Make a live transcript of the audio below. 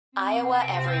Iowa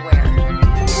Everywhere.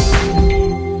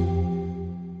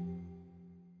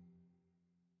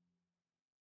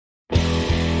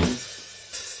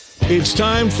 It's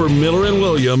time for Miller and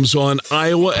Williams on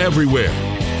Iowa Everywhere.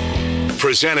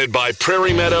 Presented by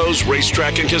Prairie Meadows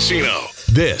Racetrack and Casino.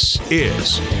 This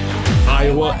is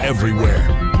Iowa Everywhere.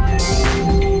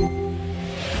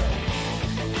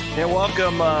 And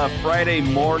welcome Friday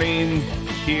morning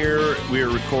here. We are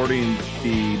recording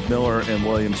the Miller and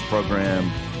Williams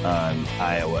program on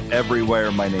Iowa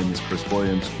Everywhere. My name is Chris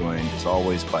Williams, joined as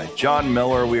always by John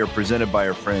Miller. We are presented by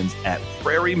our friends at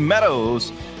Prairie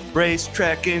Meadows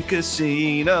Racetrack and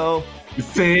Casino. Your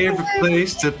favorite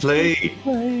place to play.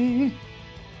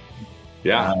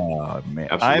 Yeah. Oh, man.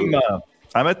 Absolutely.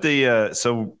 I'm at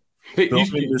the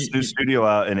building this new studio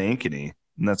out in Ankeny,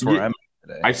 and that's where I'm at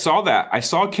today. I saw that. I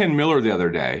saw Ken Miller the other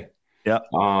day. Yeah.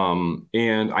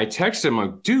 And I texted him,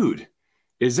 like, dude,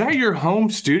 is that your home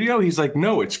studio? He's like,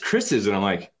 no, it's Chris's. And I'm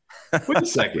like, wait a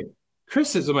second.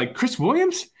 Chris's. I'm like, Chris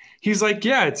Williams? He's like,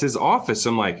 yeah, it's his office.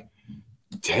 I'm like,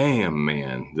 damn,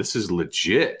 man, this is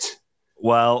legit.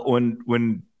 Well,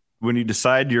 when you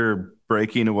decide you're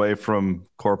breaking away from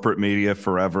corporate media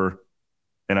forever,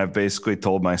 and I've basically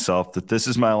told myself that this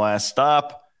is my last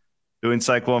stop doing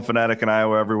Cyclone Fanatic and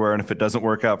Iowa Everywhere, and if it doesn't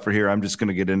work out for here, I'm just going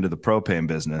to get into the propane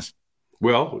business.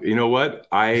 Well, you know what?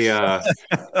 I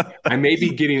may be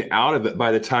getting out of it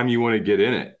by the time you want to get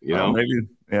in it. You know, maybe.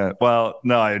 Yeah. Well,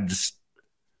 no, I just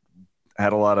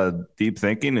had a lot of deep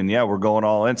thinking, and yeah, we're going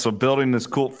all in. So building this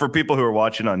cool for people who are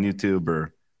watching on YouTube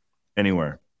or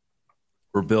anywhere.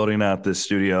 We're building out this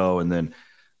studio, and then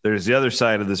there's the other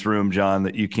side of this room, John,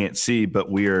 that you can't see,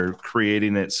 but we are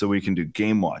creating it so we can do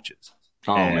game watches.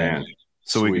 Oh, man.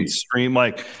 So Sweet. we can stream,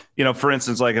 like, you know, for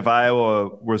instance, like if Iowa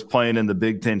was playing in the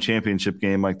Big Ten championship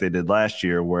game like they did last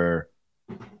year, where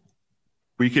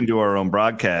we can do our own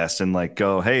broadcast and like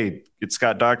go, hey, get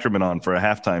Scott Docterman on for a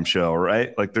halftime show,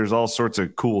 right? Like there's all sorts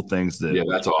of cool things that. Yeah,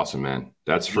 that's awesome, man.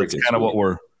 That's freaking kind of what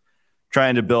we're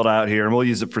trying to build out here, and we'll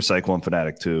use it for Cyclone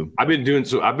Fanatic too. I've been doing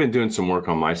some work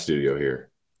on my studio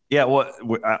here. Yeah,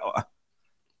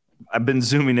 I've been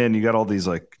zooming in. You got all these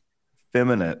like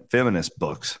feminist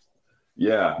books.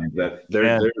 Yeah, that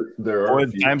there are. Boy,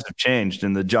 times have changed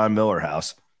in the John Miller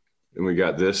house. And we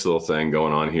got this little thing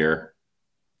going on here.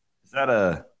 Is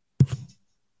that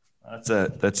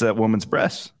that's that woman's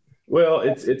breast? Well,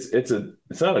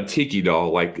 it's not a tiki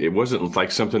doll. Like it wasn't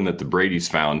like something that the Brady's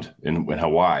found in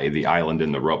Hawaii, the island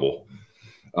in the rubble.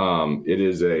 It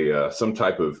is some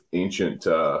type of ancient,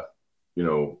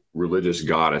 religious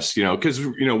goddess. You know, because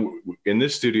in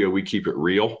this studio we keep it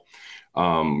real.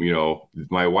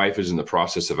 My wife is in the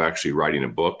process of actually writing a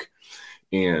book,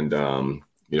 and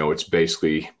it's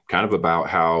basically kind of about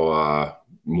how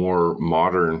more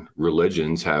modern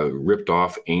religions have ripped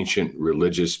off ancient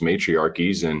religious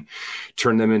matriarchies and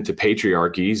turned them into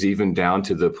patriarchies, even down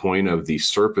to the point of the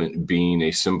serpent being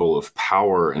a symbol of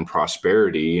power and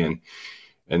prosperity. And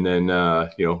then,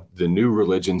 the new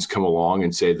religions come along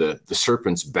and say the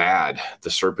serpent's bad.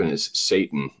 The serpent is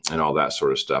Satan and all that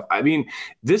sort of stuff. I mean,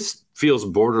 this feels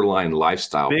borderline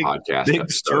lifestyle podcast.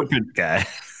 Big serpent guy.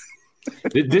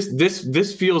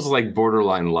 This feels like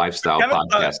borderline lifestyle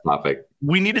podcast topic.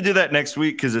 We need to do that next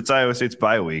week because it's Iowa State's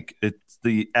bye week. It's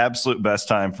the absolute best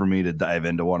time for me to dive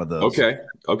into one of those. Okay.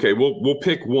 We'll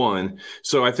pick one.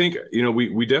 So I think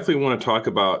we definitely want to talk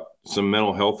about some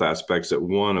mental health aspects at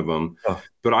one of them,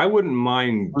 but I wouldn't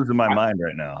mind losing my mind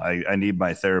right now. I need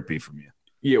my therapy from you.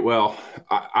 Yeah, well,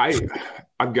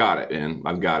 I've got it, man.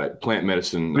 I've got it. Plant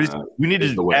medicine. We need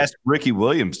to ask Ricky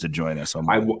Williams to join us.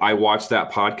 I watched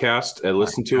that podcast and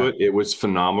listened to it. It was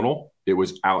phenomenal. It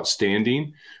was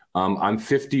outstanding. I'm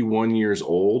 51 years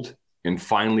old and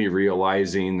finally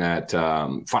realizing that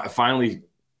finally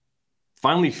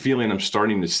feeling I'm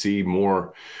starting to see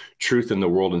more truth in the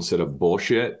world instead of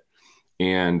bullshit.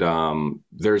 And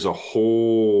there's a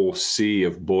whole sea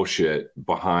of bullshit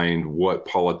behind what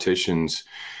politicians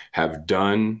have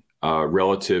done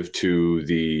relative to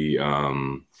the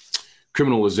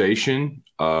criminalization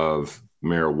of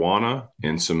marijuana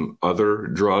and some other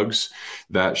drugs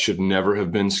that should never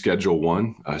have been Schedule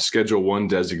 1. Schedule 1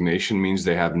 designation means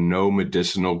they have no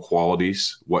medicinal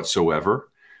qualities whatsoever.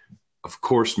 Of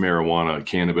course, marijuana,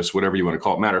 cannabis, whatever you want to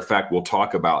call it. Matter of fact, we'll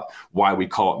talk about why we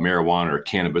call it marijuana or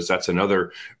cannabis. That's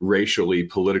another racially,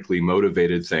 politically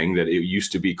motivated thing that it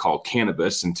used to be called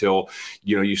cannabis until,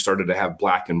 you started to have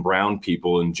black and brown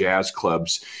people in jazz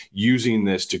clubs using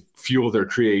this to fuel their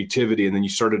creativity. And then you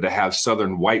started to have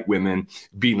Southern white women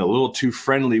being a little too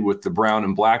friendly with the brown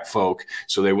and black folk.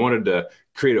 So they wanted to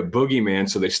create a boogeyman.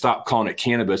 So they stopped calling it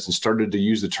cannabis and started to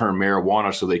use the term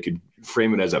marijuana so they could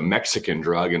frame it as a Mexican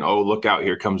drug and, oh, look out,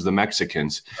 here comes the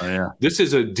Mexicans. Oh, yeah. This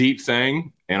is a deep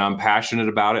thing, and I'm passionate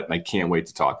about it, and I can't wait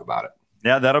to talk about it.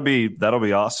 Yeah, that'll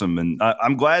be awesome. And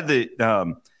I'm glad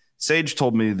that Sage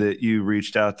told me that you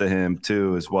reached out to him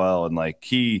too as well. And like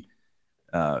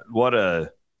what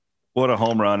a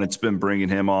home run it's been bringing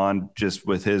him on just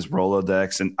with his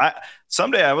Rolodex. And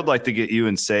someday I would like to get you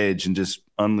and Sage and just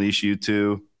unleash you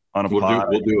two on a pod.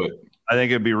 We'll do it. I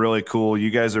think it'd be really cool. You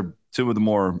guys are two of the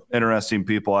more interesting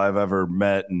people I've ever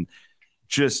met. And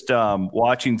just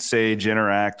watching Sage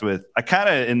interact with, I kind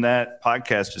of in that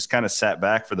podcast just kind of sat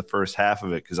back for the first half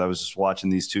of it because I was just watching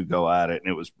these two go at it,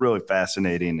 and it was really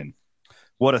fascinating. And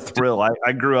what a thrill!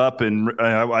 I grew up and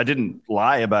I didn't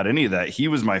lie about any of that. He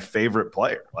was my favorite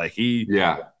player. Like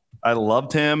I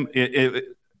loved him.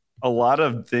 A lot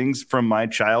of things from my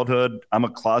childhood. I'm a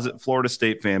closet Florida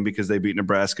State fan because they beat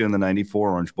Nebraska in the '94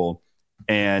 Orange Bowl,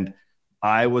 and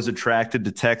I was attracted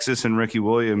to Texas and Ricky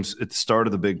Williams at the start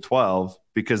of the Big 12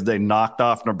 because they knocked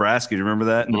off Nebraska. Do you remember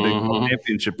that in the Big 12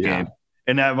 championship game?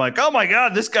 And I'm like, oh my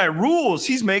God, this guy rules.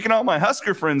 He's making all my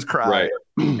Husker friends cry.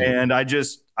 Right. And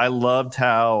I loved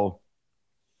how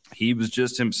he was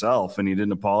just himself and he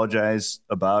didn't apologize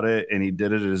about it. And he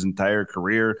did it his entire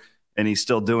career, and he's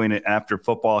still doing it after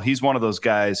football. He's one of those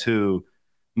guys who,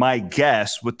 my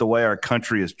guess, with the way our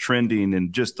country is trending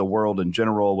and just the world in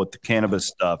general with the cannabis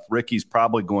stuff, Ricky's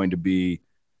probably going to be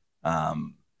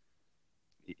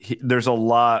there's a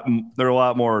lot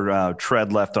more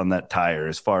tread left on that tire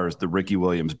as far as the Ricky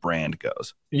Williams brand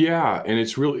goes. Yeah. And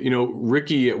it's really,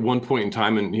 Ricky at one point in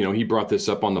time, and, he brought this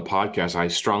up on the podcast. I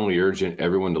strongly urge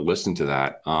everyone to listen to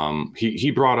that.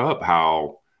 He brought up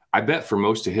how I bet for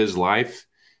most of his life,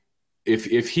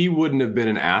 if he wouldn't have been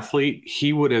an athlete,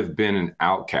 he would have been an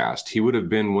outcast. He would have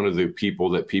been one of the people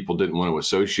that people didn't want to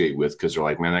associate with because they're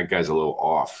like, man, that guy's a little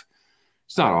off.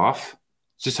 It's not off.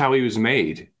 It's just how he was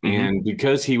made. Mm-hmm. And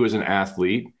because he was an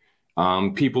athlete,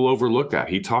 people overlooked that.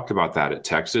 He talked about that at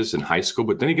Texas in high school,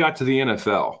 but then he got to the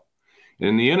NFL. And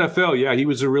in the NFL, yeah, he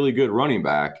was a really good running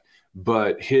back,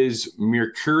 but his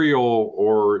mercurial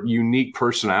or unique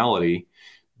personality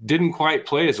didn't quite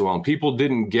play as well. And people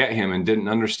didn't get him and didn't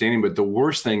understand him. But the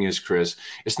worst thing is, Chris,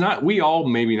 it's not, we all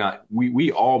maybe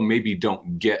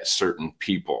don't get certain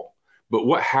people, but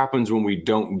what happens when we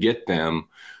don't get them?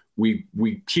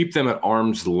 We keep them at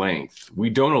arm's length. We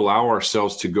don't allow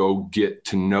ourselves to go get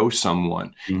to know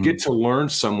someone, get to learn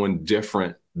someone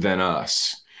different than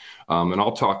us. And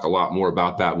I'll talk a lot more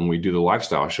about that when we do the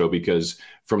lifestyle show, because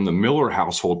from the Miller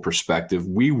household perspective,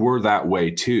 we were that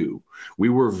way too. We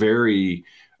were very,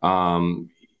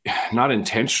 not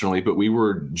intentionally, but we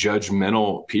were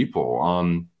judgmental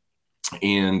people.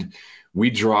 And we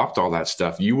dropped all that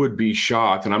stuff. You would be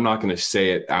shocked. And I'm not going to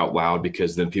say it out loud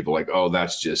because then people are like, oh,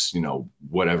 that's just,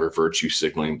 whatever, virtue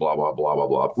signaling, blah, blah, blah, blah,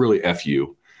 blah. Really F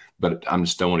you. But I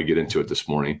just don't want to get into it this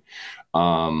morning.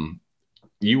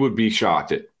 You would be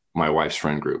shocked at my wife's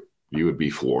friend group. You would be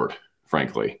floored,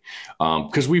 frankly,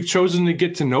 because we've chosen to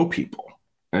get to know people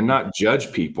and not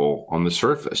judge people on the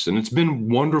surface. And it's been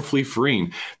wonderfully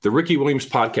freeing. The Ricky Williams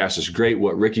podcast is great.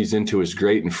 What Ricky's into is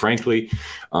great. And frankly,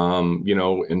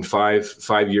 in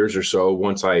five years or so,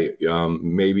 once I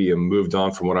maybe am moved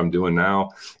on from what I'm doing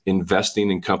now,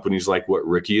 investing in companies like what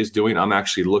Ricky is doing, I'm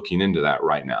actually looking into that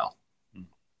right now.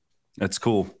 That's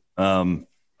cool.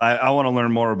 I want to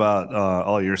learn more about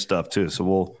all your stuff too. So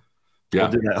we'll do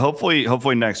that.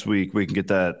 Hopefully next week we can get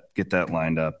that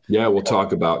lined up. Yeah, we'll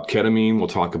talk about ketamine. We'll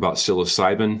talk about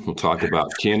psilocybin. We'll talk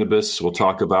about cannabis. We'll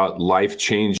talk about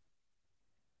life-changing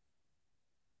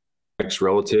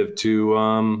relative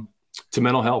to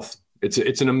mental health.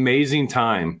 It's an amazing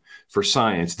time for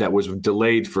science that was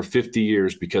delayed for 50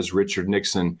 years because Richard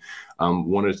Nixon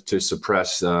wanted to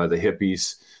suppress the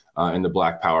hippies and the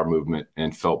Black Power movement,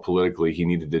 and felt politically he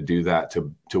needed to do that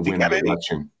to win the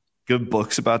election. Good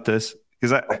books about this?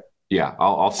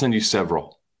 I'll send you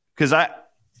several. Because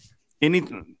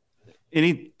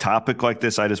any topic like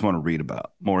this, I just want to read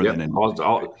about more than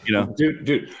anything.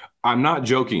 Dude, I'm not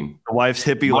joking. The wife's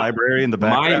hippie library in the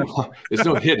background. It's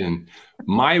no hidden.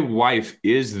 My wife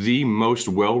is the most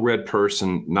well-read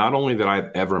person, not only that I've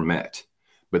ever met,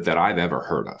 but that I've ever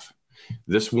heard of.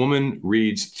 This woman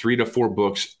reads 3 to 4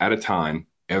 books at a time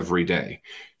every day.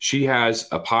 She has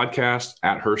a podcast,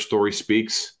 At Her Story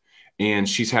Speaks, and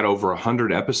she's had over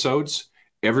 100 episodes.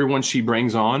 Everyone she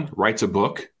brings on writes a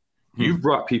book. You've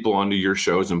brought people onto your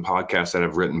shows and podcasts that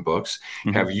have written books.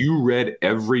 Have you read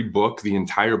every book, the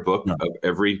entire book of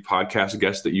every podcast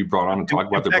guest that you brought on and talk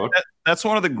about their book? That's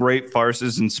one of the great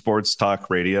farces in sports talk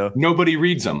radio. Nobody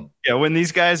reads them. Yeah, when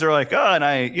these guys are like, oh, and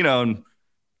I,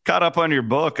 caught up on your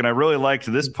book and I really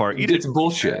liked this part. It's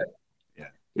bullshit.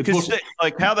 Because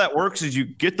like how that works is you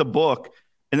get the book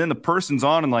and then the person's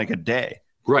on in like a day.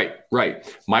 Right.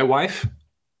 My wife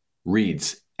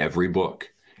reads every book,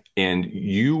 and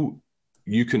you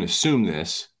can assume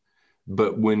this,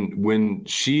 but when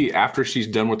after she's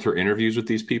done with her interviews with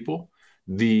these people,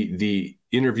 the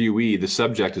interviewee, the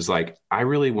subject is like, I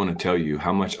really want to tell you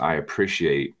how much I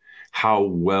appreciate how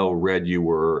well read you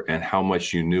were and how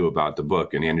much you knew about the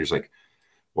book. And Andrew's like,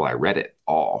 well, I read it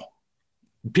all.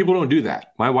 People don't do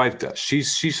that. My wife does.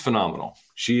 She's phenomenal.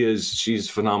 She's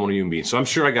a phenomenal human being. So I'm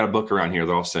sure I got a book around here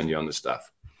that I'll send you on this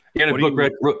stuff. And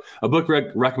a book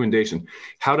recommendation.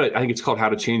 I think it's called How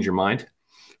to Change Your Mind.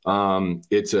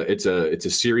 It's a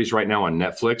series right now on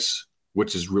Netflix,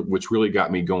 which really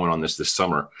got me going on this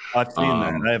summer. I've seen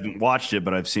that. I haven't watched it,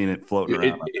 but I've seen it floating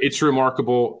around. It's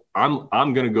remarkable. I'm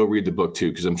going to go read the book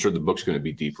too, because I'm sure the book's going to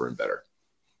be deeper and better.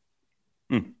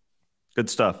 Good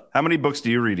stuff. How many books do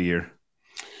you read a year?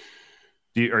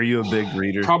 Are you a big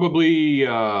reader? Probably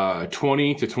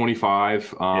 20 to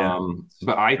 25.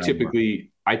 But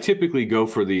I typically go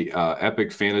for the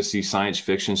epic fantasy science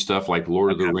fiction stuff like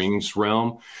Lord of the Rings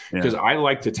realm, because I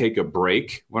like to take a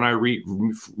break when I read.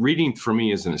 Reading for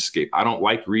me is an escape. I don't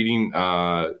like reading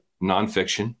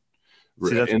nonfiction.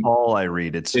 See, that's all I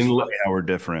read. It's just how we're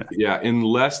different. Yeah,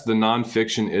 unless the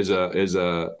nonfiction is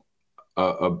a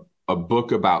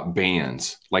book about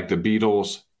bands like the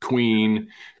Beatles, Queen,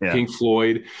 Pink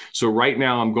Floyd. So right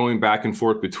now I'm going back and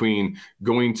forth between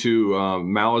going to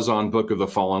Malazan Book of the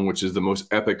Fallen, which is the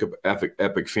most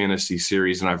epic fantasy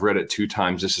series. And I've read it 2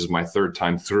 times. This is my 3rd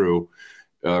time through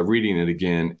reading it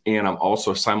again. And I'm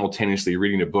also simultaneously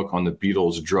reading a book on the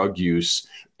Beatles' drug use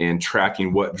and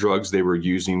tracking what drugs they were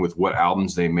using with what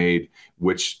albums they made,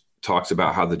 which talks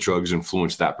about how the drugs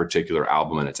influenced that particular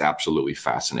album. And it's absolutely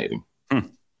fascinating.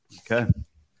 Okay.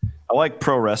 I like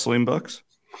pro wrestling books.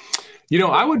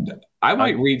 I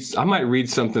might read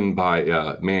something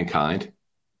by Mankind.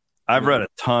 I've read a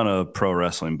ton of pro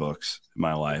wrestling books in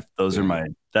my life. That's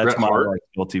Bret my Hart.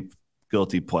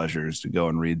 guilty pleasures, to go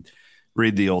and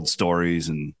read the old stories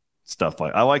and stuff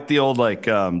I like the old,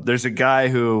 there's a guy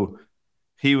who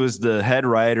he was the head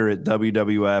writer at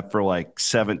WWF for like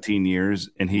 17 years.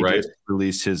 And he just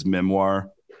released his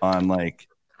memoir on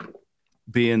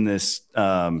being this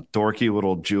dorky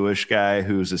little Jewish guy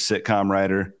who's a sitcom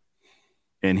writer.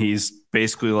 And he's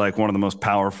basically like one of the most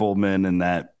powerful men in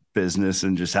that business,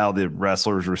 and just how the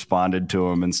wrestlers responded to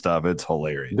him and stuff. It's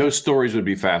hilarious. Those stories would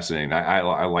be fascinating. I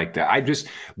like that.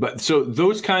 So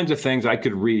those kinds of things I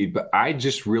could read, but I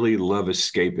just really love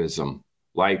escapism.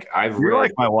 Like You're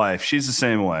like my wife. She's the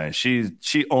same way. She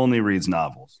only reads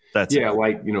novels. That's it.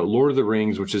 Like, Lord of the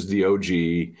Rings, which is the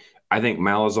OG. I think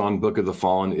Malazan Book of the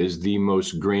Fallen is the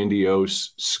most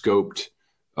grandiose scoped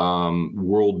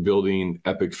world building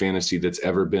epic fantasy that's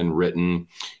ever been written.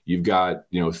 You've got,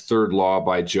 Third Law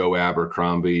by Joe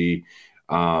Abercrombie.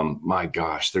 My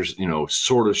gosh, there's,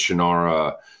 Sword of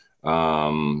Shannara.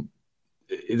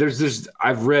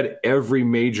 I've read every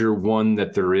major one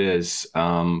that there is,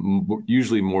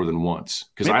 usually more than once,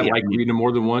 because I like reading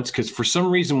more than once. Because for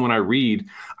some reason, when I read,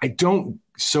 I don't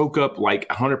soak up like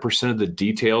 100% of the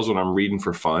details when I'm reading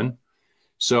for fun.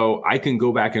 So I can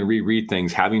go back and reread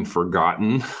things, having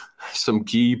forgotten some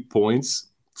key points.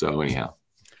 So anyhow.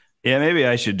 Yeah, maybe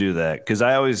I should do that, because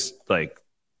I always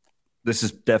this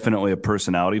is definitely a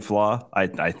personality flaw. I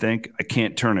think I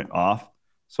can't turn it off.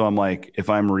 So I'm like, if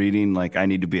I'm reading, I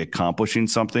need to be accomplishing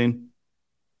something.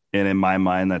 And in my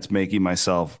mind, that's making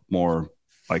myself more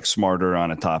smarter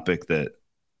on a topic that.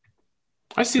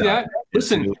 I see that.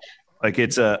 Listen.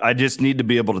 I just need to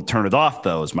be able to turn it off,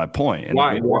 though, is my point. And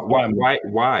why do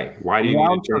you need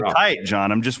to turn it off? Tight,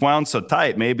 John. I'm just wound so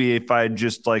tight. Maybe if I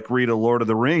just read a Lord of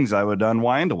the Rings, I would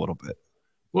unwind a little bit.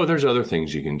 Well, there's other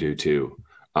things you can do too.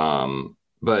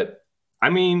 But I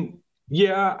mean,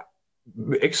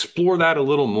 explore that a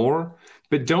little more,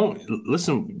 but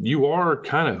listen, you are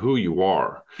kind of who you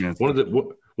are. Yeah,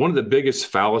 one of the biggest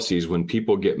fallacies when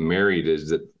people get married is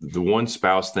that the one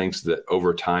spouse thinks that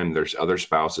over time there's other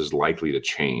spouses likely to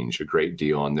change a great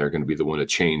deal, and they're going to be the one to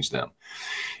change them.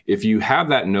 If you have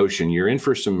that notion, you're in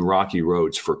for some rocky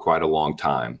roads for quite a long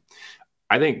time.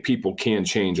 I think people can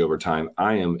change over time.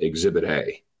 I am exhibit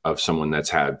A of someone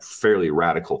that's had fairly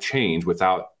radical change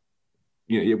without,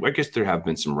 I guess there have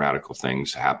been some radical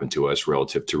things happen to us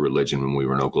relative to religion when we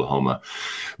were in Oklahoma,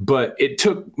 but it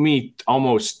took me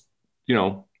almost,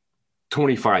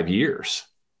 25 years.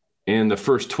 And the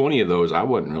first 20 of those, I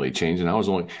wasn't really changing.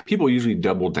 People usually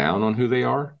double down on who they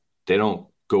are. They don't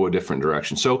go a different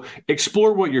direction. So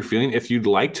explore what you're feeling. If you'd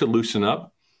like to loosen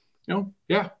up, give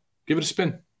it a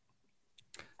spin.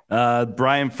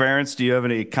 Brian Ferentz, do you have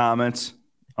any comments?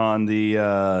 on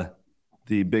the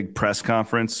big press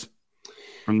conference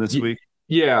from this week?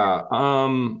 Yeah.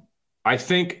 I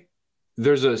think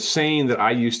there's a saying that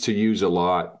I used to use a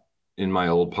lot in my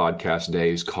old podcast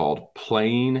days called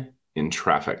playing in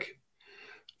traffic.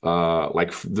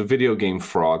 Like the video game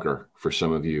Frogger for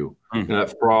some of you. Mm-hmm.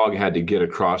 That frog had to get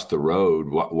across the road.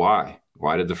 Why?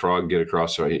 Why did the frog get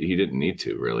across the road? He didn't need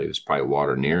to, really. There's probably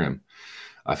water near him.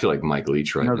 I feel like Mike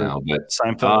Leach now. But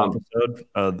Seinfeld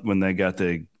episode when they got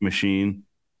the machine.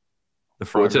 The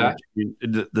frog. The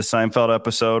Seinfeld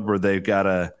episode where they've got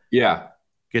to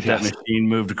get that machine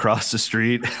moved across the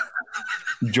street.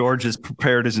 George has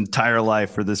prepared his entire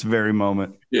life for this very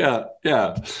moment. Yeah.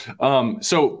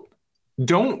 So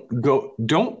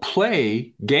don't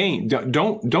play game.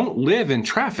 Don't live in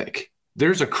traffic.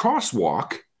 There's a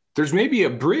crosswalk. There's maybe a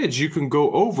bridge you can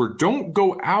go over. Don't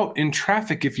go out in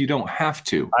traffic if you don't have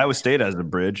to. Iowa State has a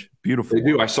bridge. Beautiful. They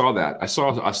do. I saw that. I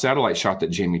saw a satellite shot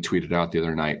that Jamie tweeted out the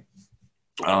other night.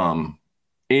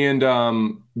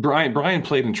 Brian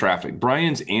played in traffic.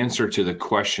 Brian's answer to the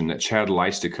question that Chad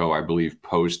Leistico, I believe,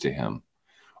 posed to him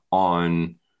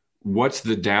on what's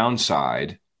the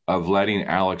downside of letting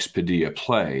Alex Padilla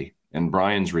play, and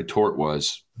Brian's retort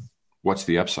was, what's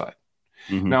the upside?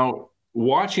 Mm-hmm. Now,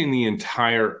 watching the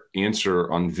entire answer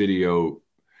on video,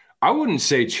 I wouldn't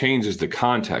say changes the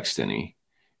context any.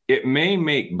 It may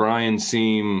make Brian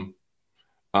seem,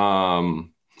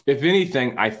 if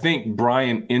anything, I think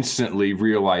Brian instantly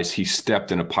realized he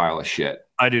stepped in a pile of shit.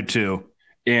 I do too.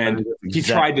 And he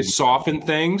tried to soften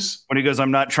things. When he goes,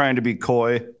 I'm not trying to be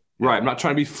coy. Right. I'm not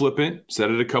trying to be flippant.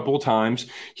 Said it a couple of times.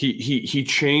 He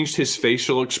changed his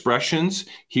facial expressions.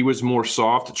 He was more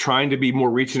soft, trying to be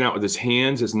more reaching out with his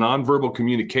hands. His nonverbal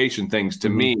communication things to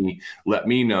me let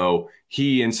me know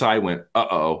he inside went,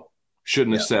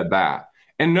 shouldn't have said that.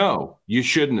 And no, you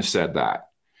shouldn't have said that.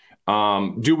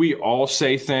 Do we all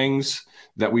say things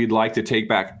that we'd like to take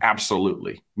back?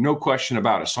 Absolutely. No question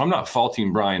about it. So I'm not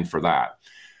faulting Brian for that.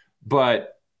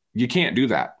 But you can't do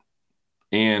that.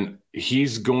 And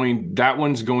that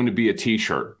one's going to be a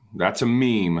T-shirt. That's a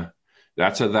meme.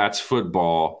 That's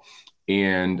football.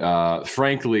 And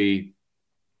frankly,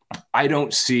 I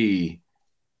don't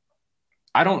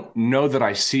know that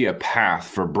I see a path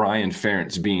for Brian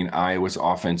Ferentz being Iowa's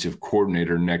offensive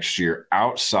coordinator next year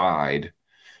outside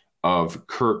of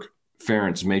Kirk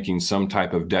Ferentz making some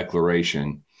type of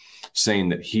declaration saying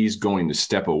that he's going to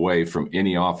step away from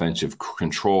any offensive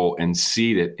control and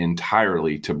cede it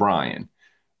entirely to Brian.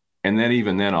 And then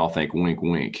even then I'll think wink,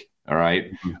 wink. All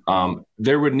right. Mm-hmm.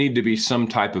 There would need to be some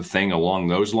type of thing along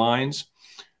those lines.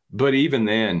 But even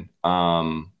then,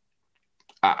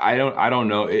 I don't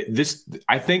know.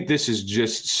 I think this is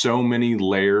just so many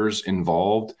layers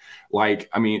involved. Like,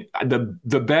 I mean,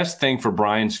 the best thing for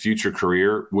Brian's future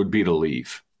career would be to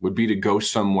leave, would be to go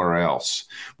somewhere else,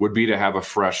 would be to have a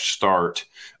fresh start,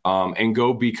 and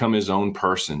go become his own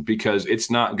person, because it's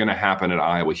not going to happen at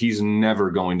Iowa. He's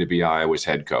never going to be Iowa's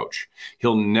head coach.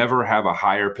 He'll never have a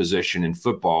higher position in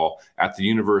football at the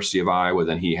University of Iowa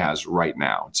than he has right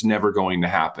now. It's never going to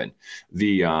happen.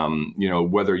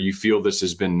 Whether you feel this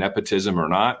has been nepotism or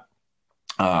not,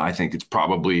 I think it's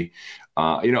probably,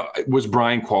 was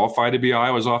Brian qualified to be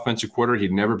Iowa's offensive coordinator?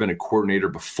 He'd never been a coordinator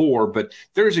before, but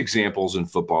there's examples in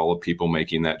football of people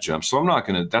making that jump. So I'm not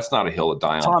going to, that's not a hill to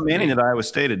die on. Tom Manning at Iowa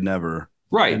State had never.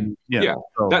 Right. And,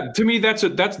 So. That, to me,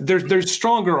 there's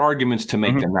stronger arguments to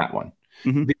make than that one.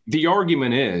 Mm-hmm. The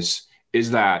argument is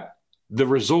that the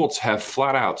results have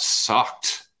flat out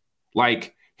sucked,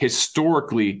 like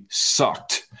historically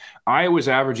sucked. Iowa's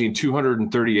averaging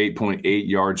 238.8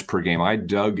 yards per game. I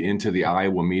dug into the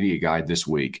Iowa Media Guide this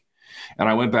week, and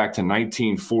I went back to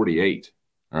 1948,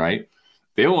 all right?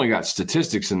 They only got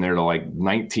statistics in there to like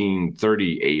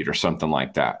 1938 or something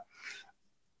like that.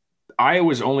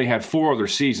 Iowa's only had 4 other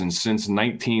seasons since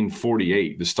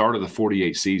 1948, the start of the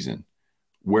 48 season,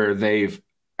 where they've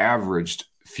averaged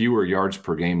fewer yards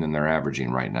per game than they're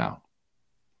averaging right now.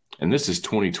 And this is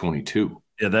 2022.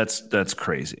 Yeah, that's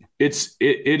crazy. It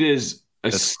is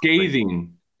a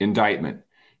scathing indictment.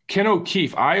 Ken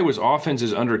O'Keefe, Iowa's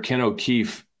offenses under Ken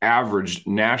O'Keefe averaged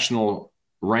national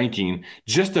ranking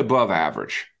just above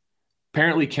average.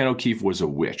 Apparently, Ken O'Keefe was a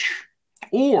witch.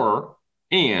 Or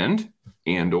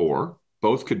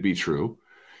both could be true.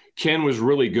 Ken was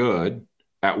really good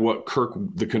at what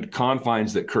the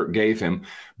confines that Kirk gave him,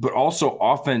 but also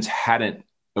offense hadn't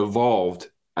evolved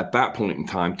at that point in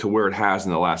time to where it has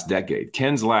in the last decade.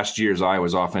 Ken's last year as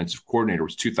Iowa's offensive coordinator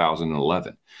was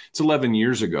 2011. It's 11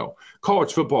 years ago.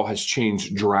 College football has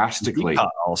changed drastically. He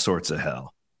caught all sorts of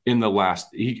hell. In the last,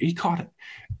 he caught it.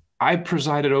 I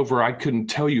presided over, I couldn't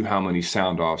tell you how many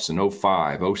sound offs in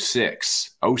 05,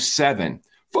 06, 07.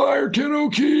 Fire Ken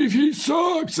O'Keefe, he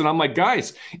sucks. And I'm like,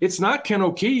 guys, it's not Ken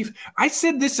O'Keefe. I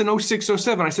said this in 06,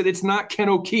 07. I said, it's not Ken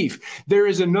O'Keefe. There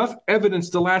is enough evidence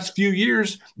the last few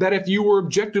years that if you were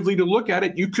objectively to look at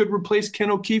it, you could replace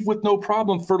Ken O'Keefe with no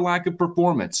problem for lack of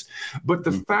performance. But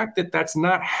the fact that that's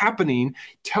not happening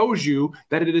tells you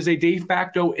that it is a de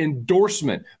facto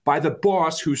endorsement by the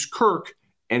boss, who's Kirk,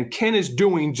 and Ken is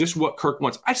doing just what Kirk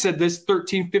wants. I said this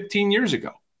 13, 15 years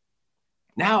ago.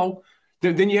 Now,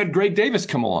 then you had Greg Davis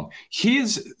come along.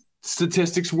 His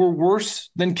statistics were worse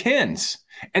than Ken's.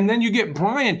 And then you get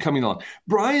Brian coming along.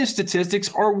 Brian's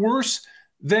statistics are worse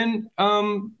than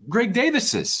Greg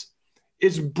Davis's.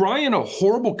 Is Brian a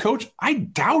horrible coach? I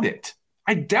doubt it.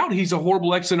 I doubt he's a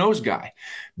horrible X and O's guy.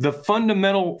 The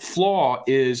fundamental flaw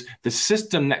is the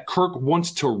system that Kirk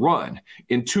wants to run.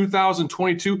 In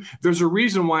 2022, there's a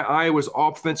reason why Iowa's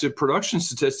offensive production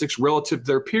statistics relative to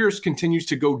their peers continues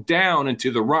to go down and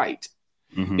to the right.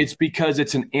 Mm-hmm. It's because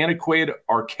it's an antiquated,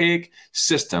 archaic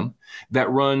system that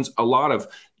runs a lot of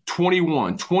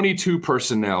 21, 22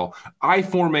 personnel, I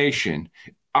formation.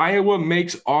 Iowa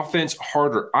makes offense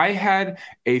harder. I had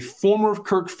a former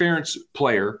Kirk Ferentz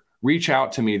player reach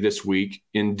out to me this week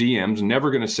in DMs, never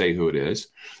going to say who it is,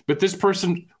 but this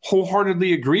person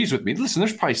wholeheartedly agrees with me. Listen,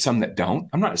 there's probably some that don't.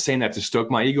 I'm not saying that to stoke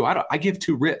my ego. I give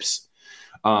two rips.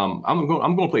 I'm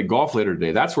going to play golf later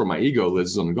today. That's where my ego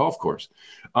lives, is on the golf course.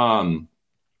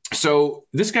 So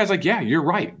this guy's like, yeah, you're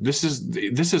right. This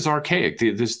is archaic.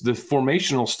 The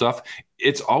formational stuff,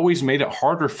 it's always made it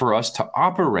harder for us to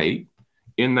operate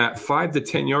in that 5 to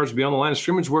 10 yards beyond the line of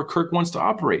scrimmage where Kirk wants to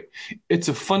operate. It's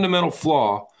a fundamental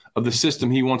flaw of the system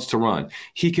he wants to run.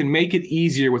 He can make it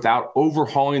easier without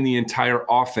overhauling the entire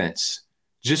offense,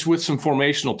 just with some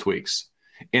formational tweaks.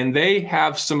 And they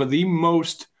have some of the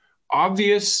most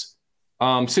obvious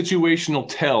situational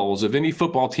tells of any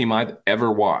football team I've ever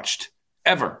watched.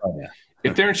 Ever. Oh, yeah.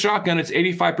 If they're in shotgun, it's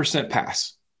 85%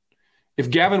 pass. If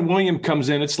Gavin Williams comes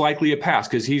in, it's likely a pass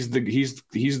because he's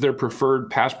their preferred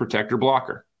pass protector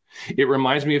blocker. It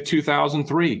reminds me of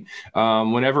 2003,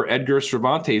 whenever Edgar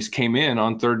Cervantes came in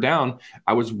on third down.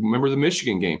 Remember the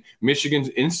Michigan game. Michigan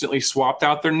instantly swapped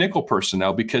out their nickel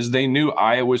personnel because they knew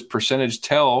Iowa's percentage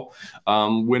tell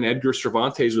when Edgar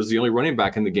Cervantes was the only running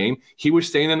back in the game. He was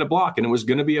staying in the block, and it was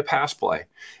going to be a pass play.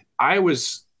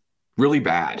 Iowa's really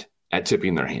bad at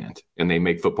tipping their hand, and they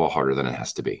make football harder than it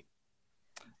has to be.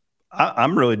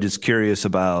 I'm really just curious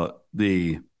about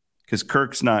because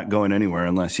Kirk's not going anywhere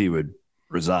unless he would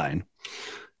resign.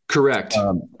 Correct.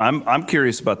 I'm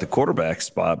curious about the quarterback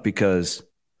spot because,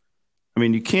 I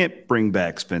mean, you can't bring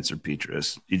back Spencer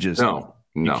Petras. You just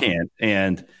you can't.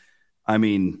 And I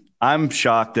mean, I'm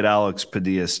shocked that Alex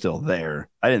Padilla is still there.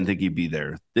 I didn't think he'd be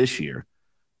there this year.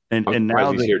 And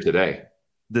now he's here today.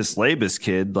 This Labus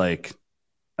kid, like,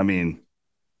 I mean,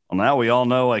 well, now we all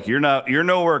know, like, you're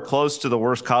nowhere close to the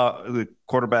worst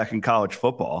quarterback in college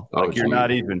football. Like, you're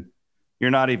not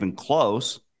even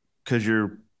close because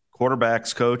your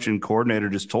quarterback's coach and coordinator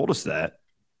just told us that.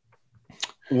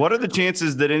 What are the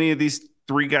chances that any of these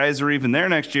three guys are even there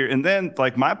next year? And then,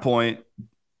 like, my point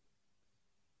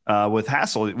with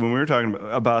Hassel, when we were talking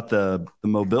about the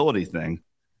mobility thing,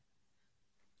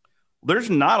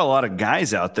 there's not a lot of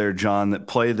guys out there, John, that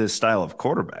play this style of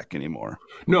quarterback anymore.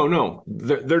 No,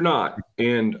 they're not.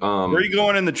 And where are you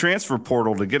going in the transfer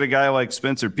portal to get a guy like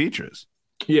Spencer Petras?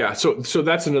 Yeah, so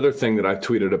that's another thing that I've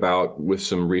tweeted about with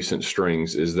some recent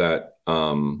strings is that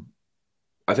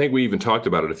I think we even talked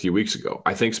about it a few weeks ago.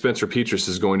 I think Spencer Petras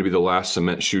is going to be the last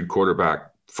cement shoe quarterback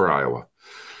for Iowa.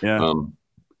 Yeah.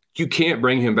 You can't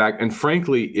bring him back. And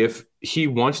frankly, if he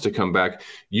wants to come back,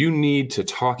 you need to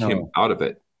talk him out of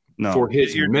it. No, for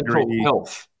his mental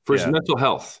health. For his mental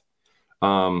health.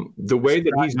 The way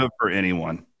that he's good for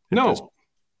anyone. No.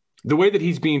 The way that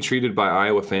he's being treated by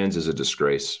Iowa fans is a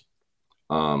disgrace.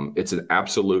 It's an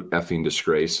absolute effing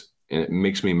disgrace. And it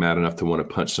makes me mad enough to want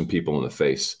to punch some people in the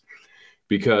face.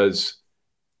 Because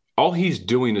all he's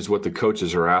doing is what the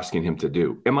coaches are asking him to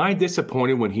do. Am I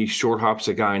disappointed when he short hops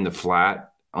a guy in the flat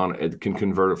can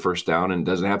convert a first down and it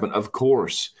doesn't happen? Of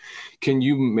course. Can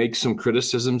you make some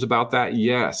criticisms about that?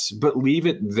 Yes, but leave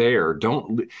it there.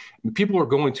 People are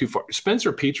going too far.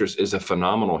 Spencer Petras is a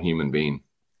phenomenal human being.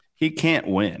 He can't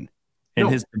win. And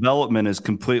his development has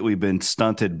completely been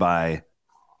stunted by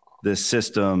this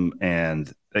system.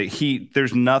 And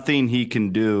there's nothing he can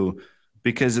do,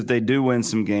 because if they do win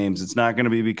some games, it's not going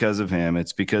to be because of him.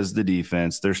 It's because of the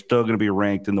defense. They're still going to be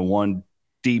ranked in the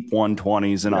deep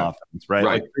 120s in offense, right?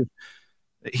 Right.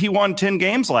 Like, he won 10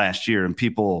 games last year, and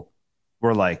people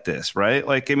were like this, right?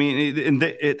 Like, I mean,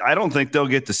 I don't think they'll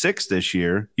get to 6 this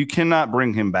year. You cannot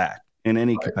bring him back in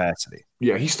any capacity.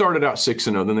 Yeah, he started out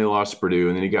 6-0, then they lost to Purdue,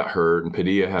 and then he got hurt, and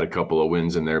Padilla had a couple of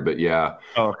wins in there. But yeah.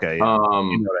 Oh, okay. Yeah.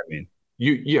 You know what I mean?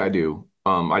 Yeah, I do.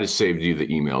 I just saved you the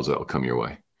emails that'll come your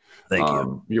way. Thank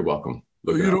you. You're welcome.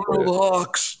 You don't know the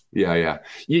Hawks. Yeah.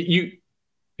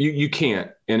 You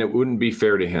can't, and it wouldn't be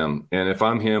fair to him. And if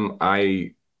I'm him,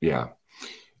 I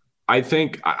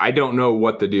think I don't know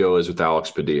what the deal is with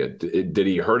Alex Padilla. Did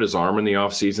he hurt his arm in the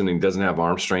offseason and he doesn't have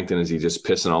arm strength, and is he just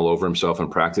pissing all over himself in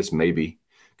practice? Maybe,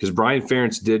 because Brian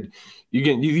Ferentz did. You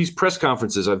get these press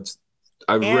conferences.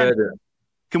 I've read.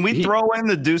 Can we throw in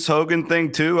the Deuce Hogan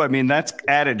thing too? I mean, that's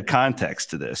added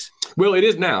context to this. Well, it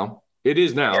is now. Yeah,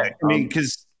 I mean,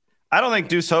 because I don't think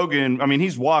Deuce Hogan. I mean,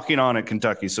 he's walking on at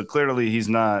Kentucky, so clearly he's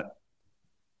not.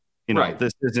 Right.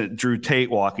 This isn't Drew Tate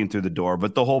walking through the door.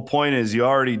 But the whole point is you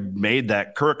already made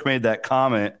that. Kirk made that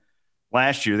comment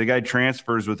last year. The guy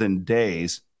transfers within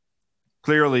days,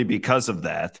 clearly because of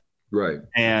that. Right.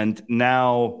 And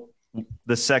now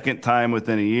the second time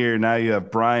within a year, now you have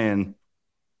Brian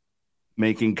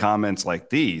making comments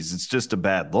like these. It's just a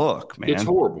bad look, man. It's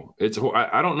horrible.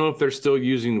 I don't know if they're still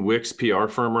using Wix PR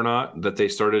firm or not, that they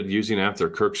started using after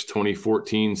Kirk's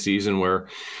 2014 season, where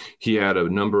he had a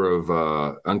number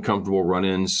of uncomfortable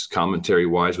run-ins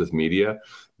commentary-wise with media.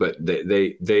 But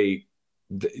they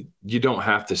you don't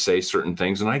have to say certain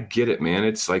things. And I get it, man.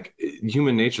 It's like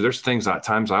human nature. There's things at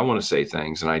times I want to say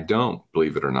things, and I don't,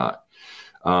 believe it or not.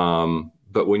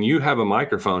 But when you have a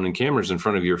microphone and cameras in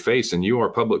front of your face and you are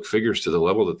public figures to the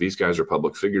level that these guys are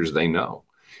public figures, they know.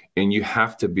 And you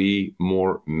have to be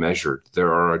more measured.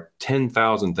 There are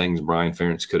 10,000 things Brian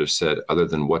Ferentz could have said other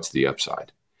than what's the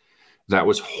upside. That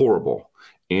was horrible.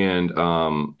 And,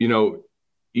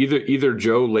 either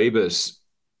Joe Labus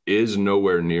is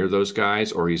nowhere near those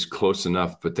guys, or he's close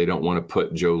enough, but they don't want to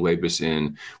put Joe Labus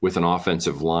in with an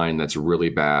offensive line that's really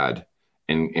bad.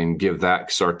 And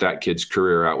start that kid's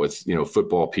career out with,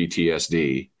 football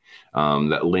PTSD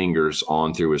that lingers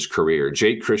on through his career.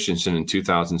 Jake Christensen in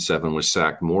 2007 was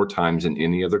sacked more times than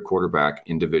any other quarterback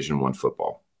in Division I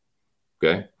football.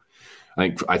 Okay.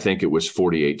 I think it was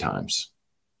 48 times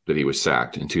that he was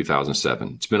sacked in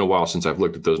 2007. It's been a while since I've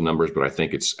looked at those numbers, but I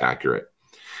think it's accurate.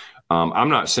 I'm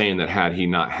not saying that had he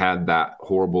not had that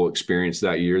horrible experience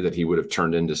that year, that he would have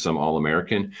turned into some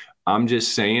All-American. I'm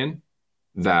just saying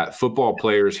that football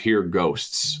players hear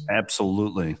ghosts.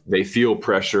 Absolutely. They feel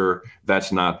pressure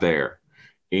that's not there.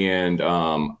 And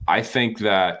I think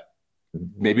that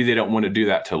maybe they don't want to do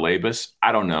that to Labus.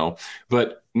 I don't know.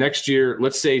 But next year,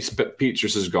 let's say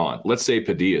Petras is gone. Let's say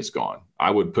Padilla is gone.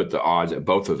 I would put the odds at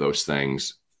both of those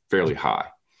things fairly high.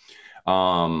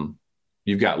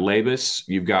 You've got Labus.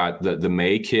 You've got the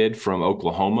May kid from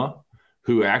Oklahoma,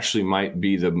 who actually might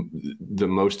be the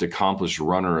most accomplished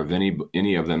runner of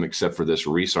any of them, except for this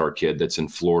Resar kid that's in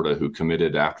Florida who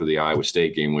committed after the Iowa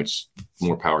State game, which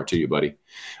more power to you, buddy.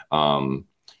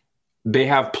 They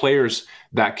have players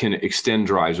that can extend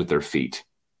drives with their feet.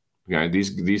 Okay,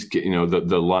 these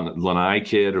the Lanai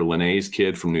kid or Lanay's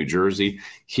kid from New Jersey,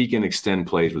 he can extend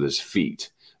plays with his feet.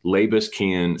 Labus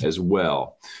can as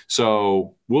well.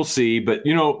 So we'll see. But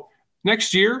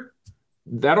next year,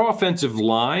 that offensive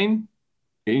line.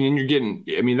 And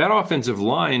that offensive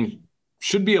line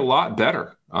should be a lot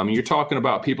better. You're talking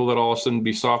about people that all of a sudden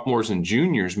be sophomores and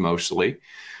juniors mostly.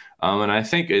 And I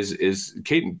think is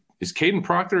Caden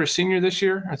Proctor a senior this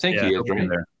year? I think he is, right?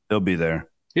 He'll be there.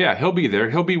 Yeah, he'll be there.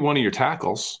 He'll be one of your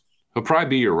tackles. He'll probably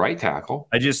be your right tackle.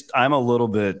 I'm a little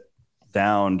bit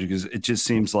down because it just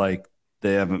seems like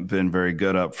they haven't been very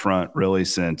good up front really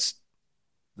since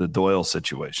the Doyle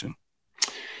situation.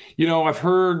 I've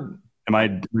heard. Am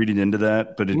I reading into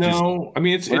that? But it's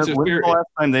the last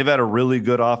time they've had a really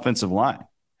good offensive line.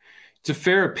 It's a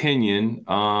fair opinion.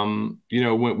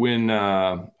 When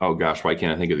oh gosh, why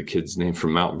can't I think of the kid's name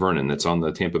from Mount Vernon that's on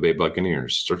the Tampa Bay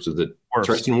Buccaneers? Starts with the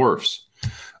Tristan Wirfs.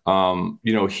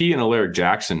 He and Alaric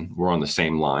Jackson were on the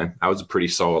same line. That was a pretty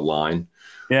solid line.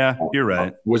 Yeah, you're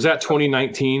right. Was that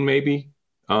 2019 maybe?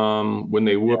 When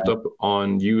they whooped up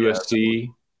on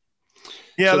USC?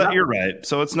 Yeah, you're right.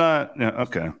 So it's not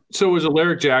okay. So it was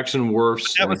Alaric Jackson,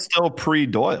 Wirfs. That was still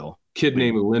pre-Doyle. Kid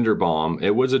named Linderbaum. It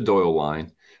was a Doyle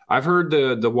line. I've heard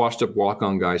the washed-up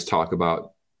walk-on guys talk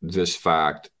about this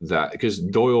fact that because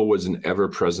Doyle was an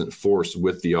ever-present force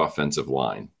with the offensive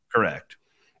line. Correct.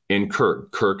 And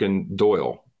Kirk and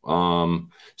Doyle.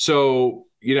 So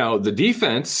the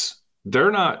defense,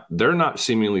 they're not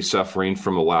seemingly suffering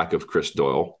from a lack of Chris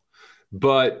Doyle,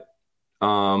 but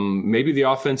maybe the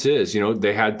offense is.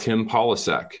 They had Tim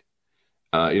Polasek.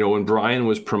 When Brian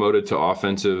was promoted to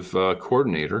offensive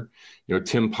coordinator,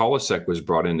 Tim Polasek was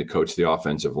brought in to coach the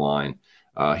offensive line.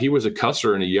 He was a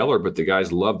cusser and a yeller, but the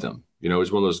guys loved him. He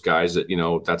was one of those guys that,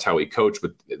 that's how he coached,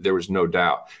 but there was no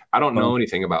doubt. I don't know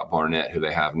anything about Barnett, who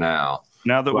they have now.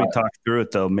 Now that we talked through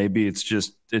it, though, maybe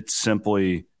it's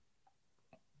simply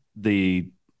the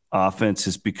offense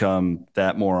has become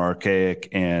that more archaic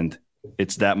and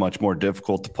it's that much more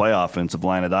difficult to play offensive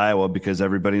line at Iowa because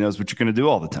everybody knows what you're going to do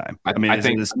all the time. I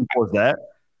think it as simple as that?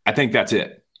 I think that's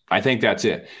it.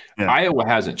 Yeah. Iowa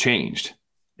hasn't changed.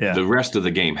 Yeah. The rest of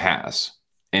the game has.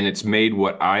 And it's made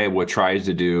what Iowa tries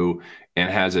to do and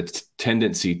has a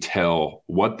tendency to tell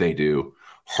what they do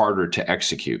harder to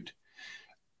execute.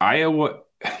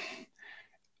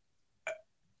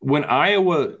 When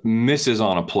Iowa misses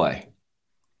on a play,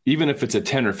 even if it's a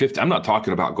 10 or 15, I'm not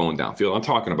talking about going downfield. I'm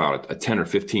talking about a 10 or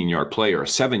 15-yard play or a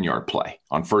 7-yard play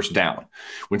on first down.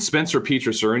 When Spencer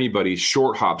Petras or anybody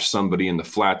short hops somebody in the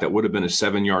flat that would have been a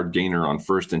 7-yard gainer on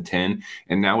 1st and 10,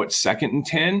 and now it's 2nd and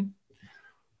 10,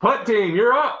 punt team,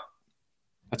 you're up.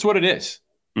 That's what it is.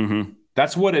 Mm-hmm.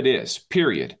 That's what it is,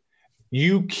 period.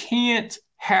 You can't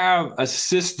have a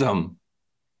system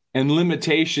and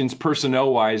limitations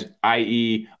personnel-wise,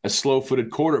 i.e. a slow-footed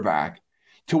quarterback,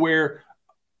 to where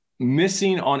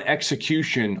missing on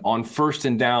execution on 1st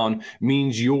and down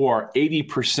means you are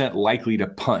 80% likely to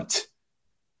punt.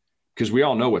 Because we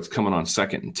all know what's coming on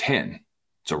 2nd and 10.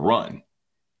 It's a run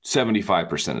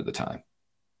 75% of the time.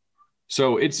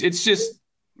 So it's just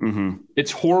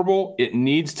It's horrible. It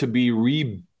needs to be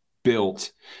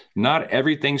rebuilt. Not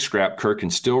everything scrap. Kirk can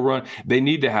still run. They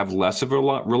need to have less of a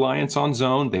reliance on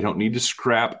zone. They don't need to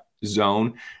scrap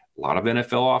zone. A lot of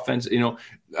NFL offense,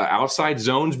 outside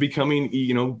zones becoming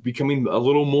a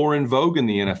little more in vogue in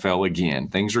the NFL again.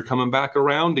 Things are coming back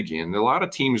around again. A lot of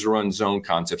teams run zone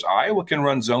concepts. Iowa can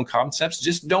run zone concepts,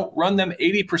 just don't run them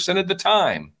 80% of the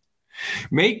time.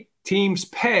 Make teams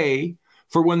pay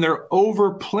for when they're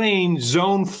overplaying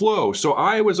zone flow. So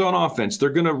Iowa's on offense. They're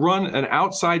going to run an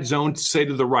outside zone, say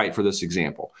to the right for this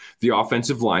example. The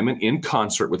offensive linemen in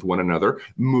concert with one another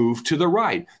move to the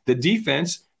right. The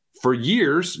defense for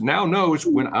years now knows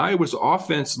when Iowa's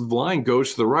offensive line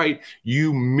goes to the right,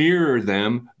 you mirror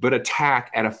them, but attack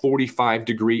at a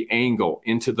 45-degree angle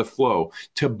into the flow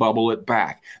to bubble it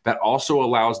back. That also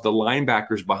allows the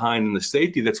linebackers behind and the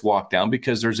safety that's walked down,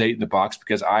 because there's 8 in the box,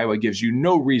 because Iowa gives you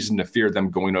no reason to fear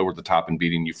them going over the top and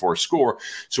beating you for a score.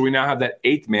 So we now have that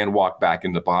 8th man walk back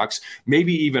in the box,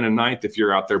 maybe even a 9th if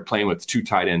you're out there playing with 2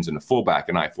 tight ends and a fullback,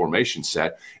 an I formation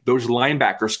set. Those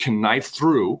linebackers can knife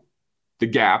through the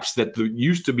gaps that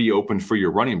used to be open for your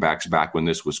running backs back when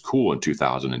this was cool in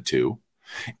 2002.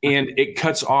 And it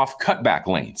cuts off cutback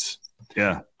lanes.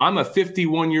 Yeah. I'm a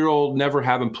 51-year-old, never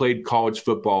having played college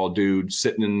football dude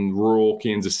sitting in rural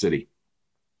Kansas City.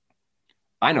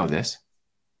 I know this.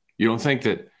 You don't think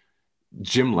that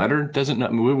Jim Leonard doesn't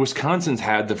know? Wisconsin's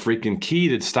had the freaking key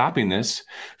to stopping this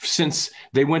since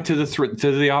they went to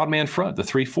the odd man front, the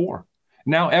 3-4.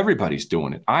 Now everybody's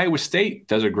doing it. Iowa State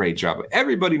does a great job.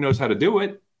 Everybody knows how to do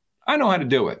it. I know how to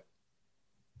do it.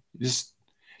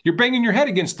 You're banging your head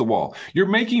against the wall. You're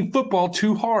making football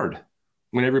too hard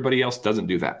when everybody else doesn't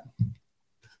do that.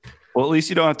 Well, at least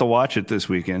you don't have to watch it this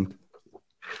weekend.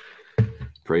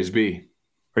 Praise be.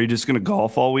 Are you just going to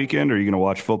golf all weekend, or are you going to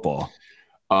watch football?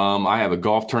 I have a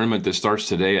golf tournament that starts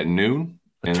today at noon.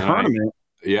 A tournament?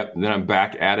 Yep. Then I'm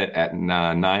back at it at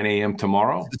 9 a.m.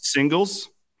 tomorrow. Is it singles?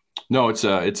 No, it's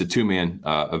a 2-man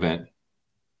event.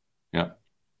 Yeah.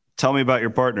 Tell me about your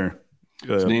partner.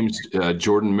 His name's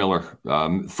Jordan Miller.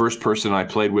 First person I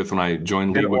played with when I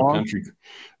joined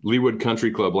Leawood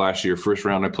Country Club last year. First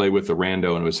round I played with a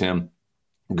rando, and it was him.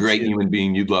 Great human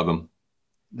being. You'd love him.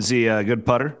 Is he a good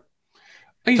putter?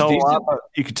 He's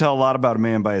you can tell a lot about a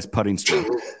man by his putting stroke.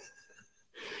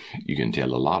 You can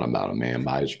tell a lot about a man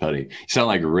by his putting. You sound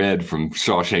like Red from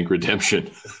Shawshank Redemption.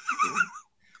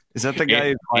 Is that the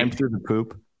guy who climbed through the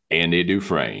poop? Andy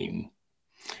Dufresne.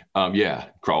 Yeah,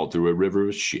 crawled through a river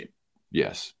of shit.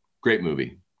 Yes, great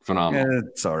movie, phenomenal. Yeah,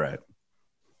 it's all right.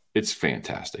 It's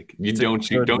fantastic.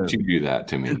 Don't you do that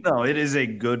to me? No, it is a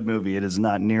good movie. It is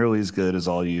not nearly as good as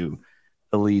all you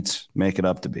elites make it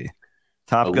up to be.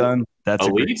 Top Gun. That's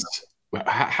elites.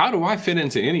 How do I fit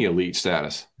into any elite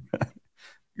status?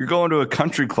 You're going to a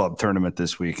country club tournament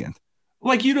this weekend.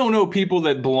 Like, you don't know people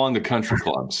that belong to country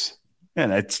clubs.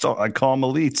 And I call them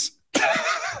elites.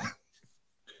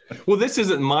 Well, this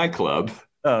isn't my club.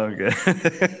 Oh, okay.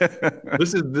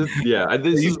 This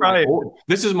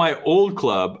is my old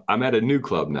club. I'm at a new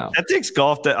club now. That takes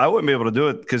golf. I wouldn't be able to do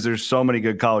it because there's so many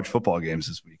good college football games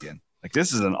this weekend. Like,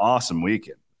 this is an awesome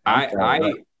weekend.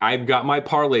 I I've got my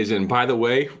parlays in. By the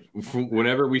way,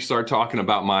 whenever we start talking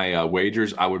about my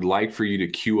wagers, I would like for you to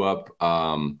queue up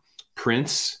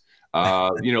Prince.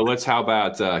 How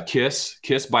about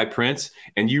Kiss by Prince,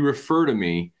 and you refer to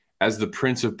me as the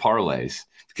Prince of Parlays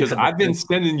because I've been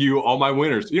sending you all my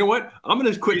winners. You know what? I'm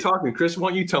going to quit talking. Chris, why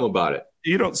don't you tell them about it?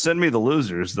 You don't send me the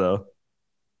losers, though.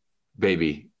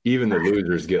 Baby, even the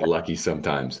losers get lucky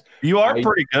sometimes. You are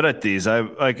pretty good at these.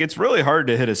 It's really hard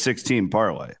to hit a 16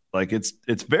 parlay. Like it's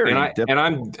very difficult.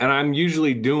 And I'm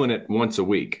usually doing it once a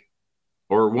week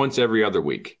or once every other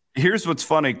week. Here's what's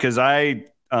funny, because I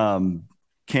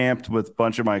camped with a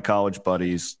bunch of my college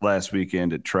buddies last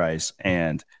weekend at Trice,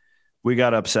 and we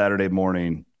got up Saturday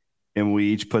morning and we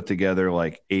each put together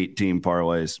like 18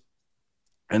 parlays.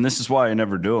 And this is why I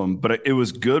never do them, but it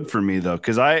was good for me though,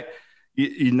 because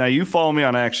now you follow me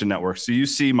on Action Network, so you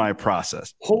see my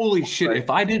process. Holy shit. Right? If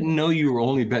I didn't know you were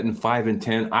only betting 5 and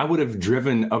 10, I would have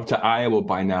driven up to Iowa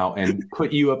by now and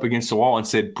put you up against the wall and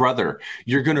said, brother,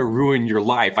 you're going to ruin your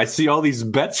life. I see all these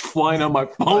bets flying on my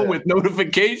phone with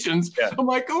notifications. Yeah. I'm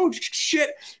like, oh shit,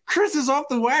 Chris is off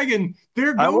the wagon.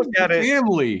 There goes the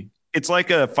family. It's like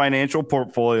a financial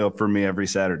portfolio for me every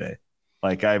Saturday.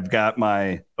 Like I've got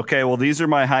these are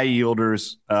my high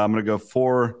yielders. I'm going to go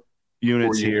 4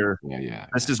 units here. Yeah.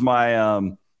 This is my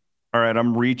all right,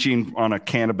 I'm reaching on a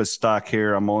cannabis stock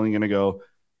here. I'm only going to go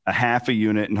a half a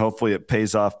unit and hopefully it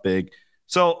pays off big.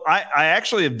 So I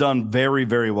actually have done very,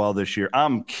 very well this year.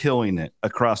 I'm killing it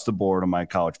across the board on my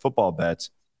college football bets.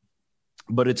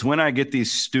 But it's when I get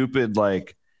these stupid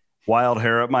like wild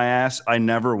hair up my ass, I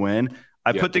never win.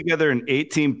 I put together an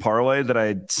 18 parlay that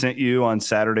I sent you on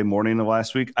Saturday morning of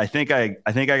last week. I think I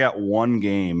got one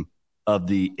game of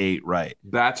the 8 right.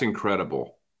 That's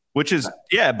incredible. Which is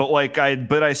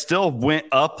but I still went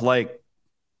up like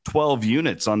 12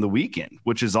 units on the weekend,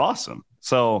 which is awesome.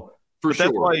 So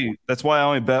that's why I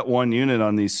only bet 1 unit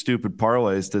on these stupid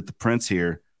parlays that the Prince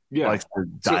here likes to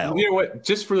dial. So, you know what?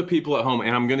 Just for the people at home,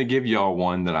 and I'm going to give y'all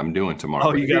one that I'm doing tomorrow.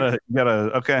 Oh, you gotta.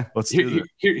 Okay, let's do this.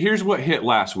 Here's what hit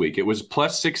last week. It was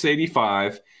plus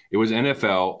 685. It was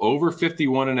NFL over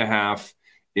 51.5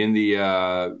 in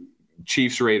the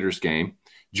Chiefs Raiders game.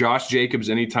 Josh Jacobs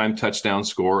anytime touchdown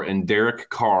score, and Derek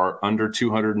Carr under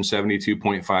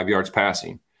 272.5 yards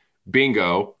passing.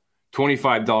 Bingo,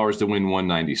 $25 to win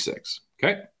 196.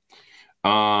 Okay.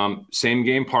 Same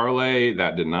game parlay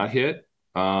that did not hit.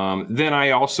 Then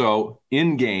I also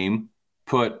in game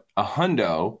put a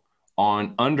hundo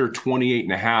on under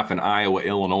 28.5 in Iowa,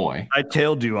 Illinois. I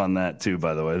tailed you on that too,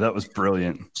 by the way. That was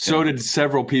brilliant. So did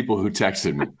several people who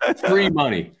texted me. Free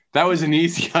money. That was an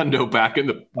easy hundo back in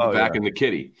the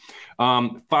kitty.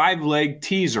 5-leg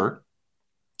teaser.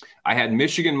 I had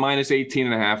Michigan minus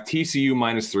 18.5, TCU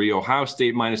minus 3, Ohio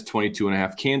State minus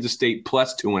 22.5, Kansas State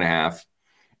plus 2.5,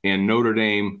 and Notre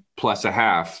Dame plus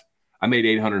 0.5. I made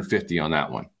 850 on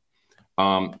that one.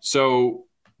 So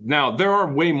now there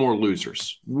are way more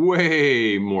losers.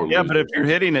 Way more losers. Yeah, but if you're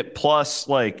hitting it plus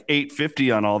like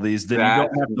 850 on all these, then you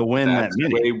don't have to win that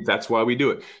many. That's why we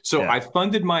do it. So I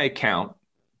funded my account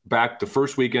back the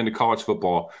first weekend of college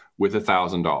football with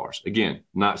 $1,000. Again,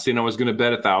 not saying I was going to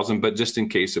bet 1,000, but just in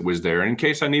case it was there, and in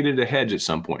case I needed a hedge at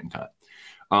some point in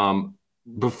time.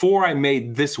 Before I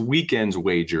made this weekend's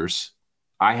wagers,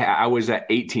 I was at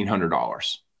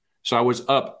 $1,800. So I was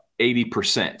up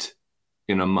 80%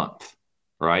 in a month,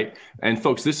 right? And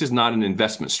folks, this is not an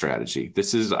investment strategy.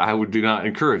 I do not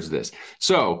encourage this.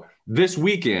 So this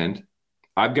weekend,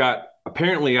 I've got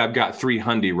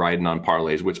 300 riding on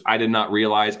parlays, which I did not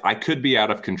realize. I could be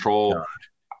out of control. God.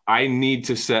 I need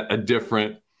to set a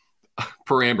different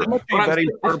parameter.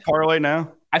 Per parlay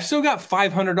now? I've still got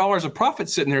 $500 of profit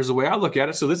sitting there is the way I look at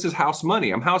it. So this is house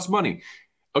money. I'm house money.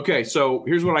 Okay, so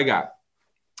here's what I got.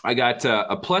 I got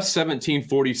a plus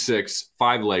 1746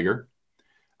 5-legger.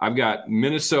 I've got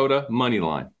Minnesota money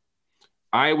line,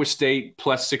 Iowa State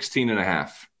plus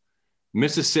 16.5,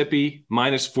 Mississippi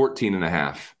minus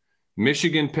 14.5,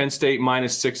 Michigan, Penn State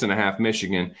minus 6.5,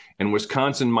 Michigan, and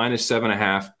Wisconsin minus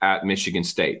 7.5 at Michigan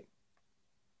State.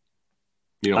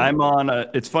 I'm on.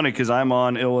 It's funny because I'm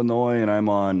on Illinois and I'm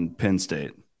on Penn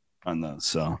State on those.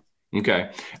 So okay,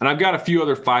 and I've got a few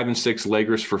other 5 and 6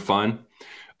 leggers for fun.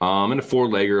 And a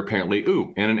 4-legger apparently.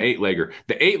 And an 8-legger.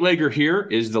 The 8-legger here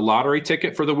is the lottery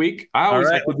ticket for the week. I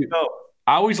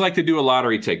always like to do a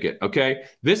lottery ticket. Okay.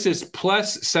 This is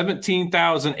plus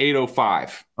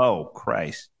 17,805. Oh,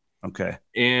 Christ. Okay.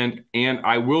 And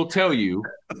I will tell you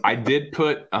I did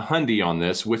put a hundy on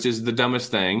this, which is the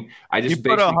dumbest thing. You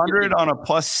put 100 on a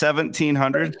plus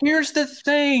 1,700. Here's the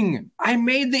thing. I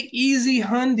made the easy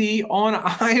hundy on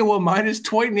Iowa minus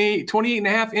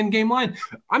 28.5 in-game line.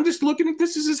 I'm just looking at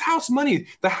this as his house money.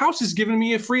 The house is giving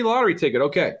me a free lottery ticket.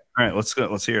 Okay. All right, let's go.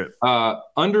 Let's hear it.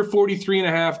 Under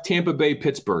 43.5, Tampa Bay,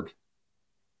 Pittsburgh.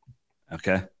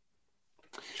 Okay.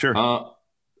 Sure.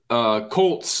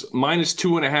 Colts minus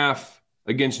 2.5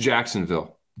 against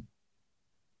Jacksonville.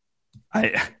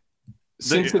 I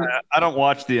don't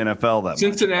watch the NFL that much.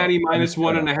 Cincinnati minus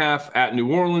 1.5 at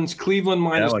New Orleans. Cleveland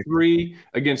minus 3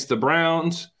 against the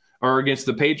Browns or against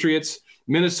the Patriots.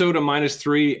 Minnesota minus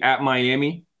 3 at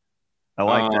Miami. I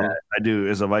like that. I do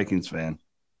as a Vikings fan.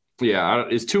 Yeah,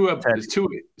 it's two up. It's two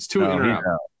in and out.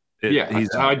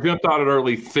 I jumped out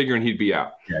early figuring he'd be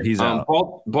out. Yeah, he's out.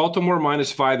 Baltimore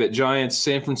minus 5 at Giants,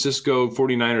 San Francisco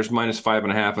 49ers minus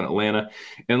 5.5 in Atlanta,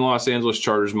 and Los Angeles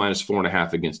Chargers minus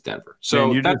 4.5 against Denver. So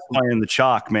man, you're just playing the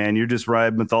chalk, man. You're just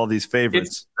riding with all these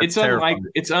favorites. It's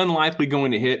unlikely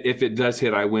going to hit. If it does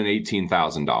hit, I win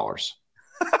 $18,000.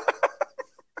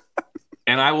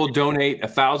 And I will donate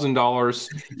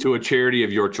 $1,000 to a charity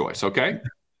of your choice, okay?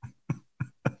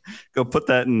 Go put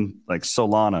that in like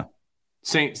Solana.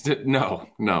 Saints, no,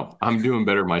 I'm doing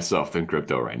better myself than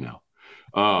crypto right now.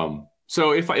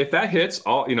 So if that hits,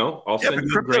 I'll send you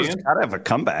crypto's got to have a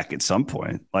comeback at some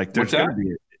point. Like there's going to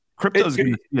be crypto's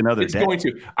going to be another day. Going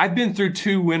to. I've been through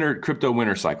 2 crypto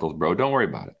winter cycles, bro. Don't worry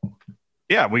about it.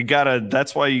 Yeah,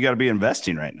 that's why you got to be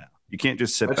investing right now. You can't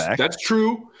just sit back. That's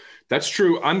true.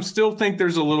 I'm still think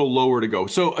there's a little lower to go.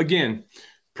 So again,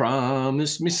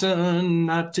 promise me, son,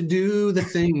 not to do the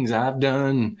things I've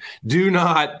done. Do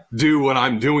not do what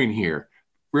I'm doing here.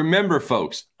 Remember,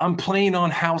 folks, I'm playing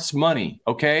on house money,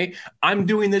 okay? I'm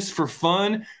doing this for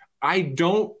fun. I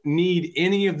don't need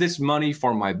any of this money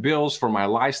for my bills, for my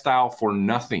lifestyle, for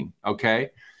nothing,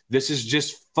 okay? This is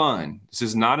just fun. This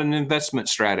is not an investment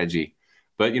strategy.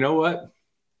 But you know what?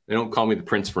 They don't call me the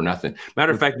prince for nothing.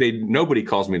 Matter of fact, nobody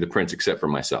calls me the prince except for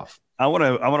myself. I want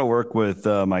to work with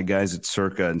my guys at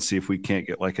Circa and see if we can't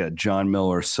get like a John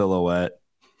Miller silhouette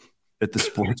at the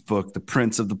sports book, the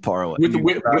Prince of the Parlay. With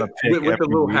the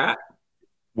little hat?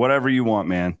 Whatever you want,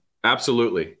 man.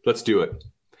 Absolutely. Let's do it.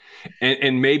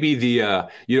 And maybe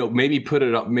maybe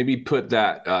put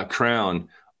that crown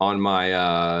on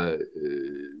my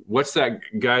what's that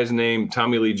guy's name?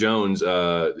 Tommy Lee Jones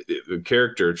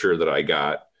caricature that I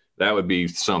got. That would be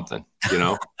something, you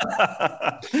know.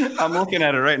 I'm looking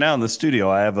at it right now in the studio.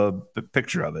 I have a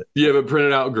picture of it. You have it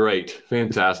printed out. Great,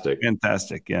 fantastic.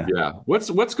 Yeah. Yeah.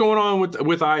 What's going on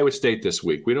with Iowa State this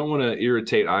week? We don't want to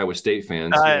irritate Iowa State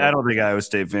fans. I don't think Iowa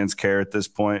State fans care at this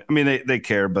point. I mean, they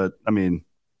care, but I mean,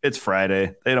 it's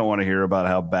Friday. They don't want to hear about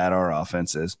how bad our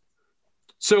offense is.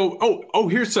 So,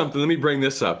 here's something. Let me bring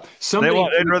this up.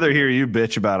 They'd rather hear you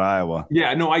bitch about Iowa.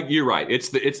 Yeah, no, you're right. It's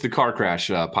the car crash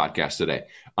podcast today.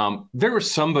 There was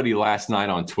somebody last night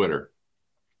on Twitter.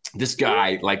 This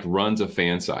guy runs a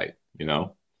fan site, you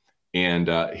know, and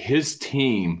his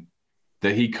team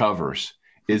that he covers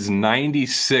is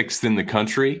 96th in the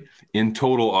country in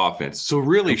total offense. So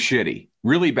really shitty,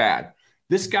 really bad.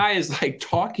 This guy is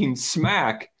talking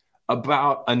smack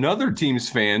about another team,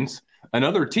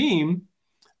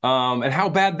 and how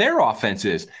bad their offense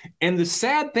is. And the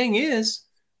sad thing is,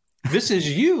 this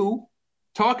is you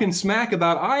talking smack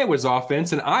about Iowa's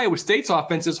offense, and Iowa State's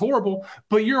offense is horrible,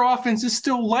 but your offense is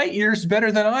still light years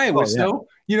better than Iowa's. So,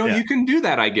 you can do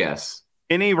that, I guess.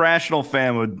 Any rational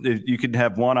fan would, if you could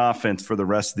have one offense for the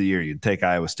rest of the year, you'd take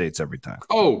Iowa State's every time.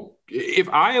 Oh, if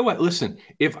Iowa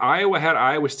had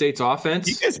Iowa State's offense,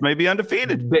 you guys may be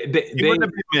undefeated. You wouldn't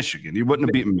have beat Michigan. You wouldn't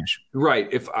have beaten Michigan. Right.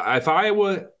 If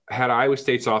Iowa had Iowa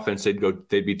State's offense, they'd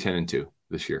be 10-2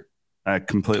 this year. I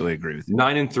completely agree with you.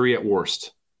 9-3 at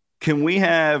worst. Can we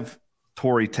have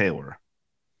Tory Taylor?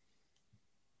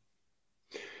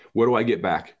 What do I get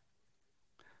back?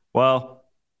 Well,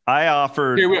 I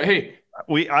offered.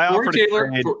 I offered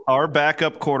Taylor, our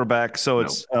backup quarterback, so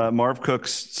it's Marv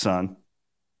Cook's son.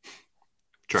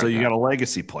 So you got a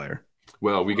legacy player.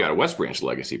 Well, we got a West Branch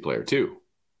legacy player too.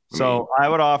 I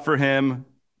would offer him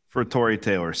for Tory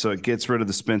Taylor, so it gets rid of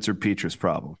the Spencer Petras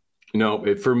problem.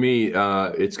 No, for me,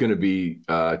 it's going to be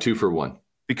 2 for 1.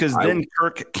 Because then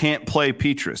Kirk can't play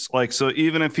Petras. So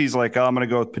even if he's I'm going to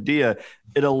go with Padilla,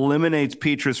 it eliminates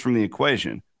Petras from the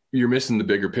equation. You're missing the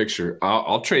bigger picture.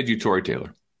 I'll trade you Tory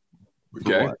Taylor.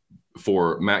 Okay.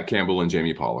 For Matt Campbell and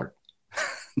Jamie Pollard.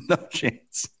 No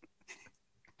chance.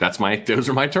 Those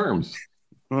are my terms.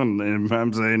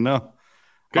 I'm saying no.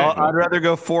 Okay. I'd rather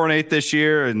go 4-8 this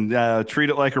year and treat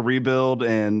it like a rebuild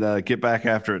and get back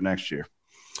after it next year.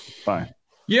 Fine.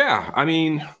 Yeah, I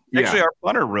mean, actually, our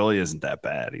punter really isn't that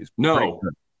bad. He's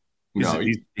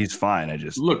he's fine. I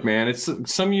just look, man. It's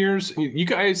some years you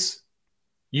guys,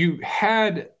 you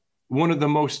had one of the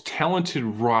most talented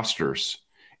rosters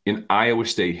in Iowa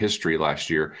State history last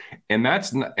year, and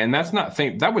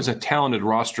that was a talented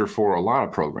roster for a lot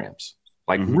of programs,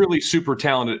 like really super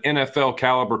talented NFL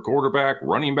caliber quarterback,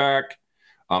 running back,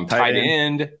 tight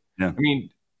end. Yeah. I mean,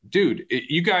 dude,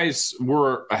 you guys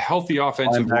were a healthy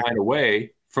offensive line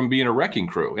away from being a wrecking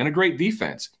crew and a great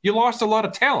defense. You lost a lot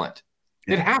of talent.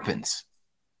 Yeah. It happens.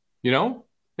 It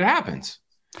happens.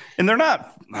 And they're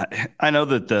not – I know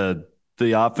that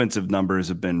the offensive numbers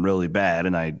have been really bad,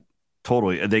 and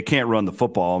they can't run the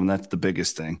football, and that's the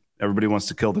biggest thing. Everybody wants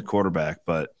to kill the quarterback,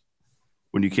 but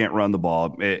when you can't run the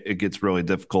ball, it gets really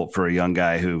difficult for a young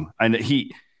guy who –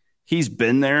 He's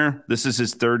been there. This is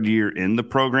his third year in the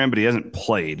program, but he hasn't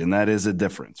played, and that is a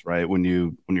difference, right? When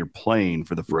you're playing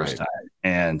for the first time.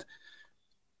 And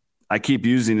I keep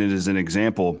using it as an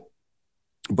example,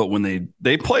 but when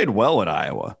they played well at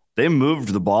Iowa, they moved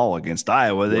the ball against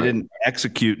Iowa. They didn't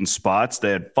execute in spots.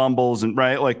 They had fumbles and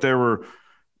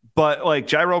but like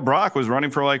Jairo Brock was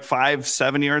running for like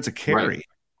 5-7 yards a carry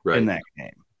in that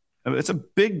game. I mean, it's a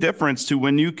big difference to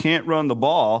when you can't run the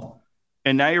ball.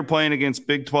 And now you're playing against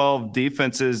Big 12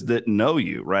 defenses that know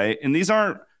you, right? And these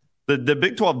aren't the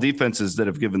Big 12 defenses that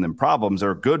have given them problems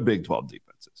are good Big 12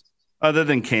 defenses. Other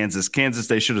than Kansas,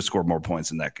 they should have scored more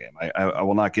points in that game. I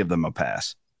will not give them a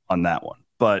pass on that one.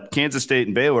 But Kansas State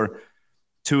and Baylor,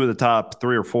 two of the top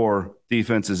 3 or 4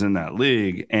 defenses in that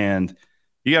league, and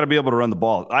you got to be able to run the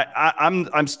ball.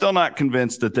 I'm still not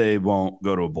convinced that they won't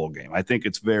go to a bowl game. I think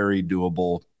it's very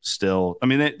doable still. I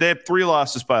mean, they had 3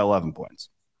 losses by 11 points.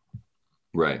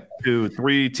 Right. To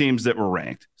 3 teams that were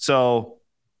ranked. So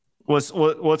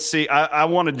let's see. I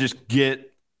want to just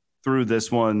get through this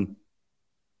one.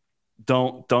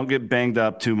 Don't get banged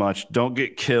up too much. Don't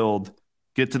get killed.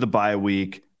 Get to the bye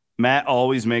week. Matt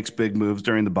always makes big moves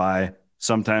during the bye.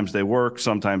 Sometimes they work,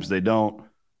 sometimes they don't.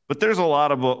 But there's a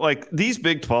lot of like these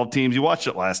Big 12 teams. You watched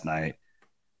it last night.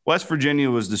 West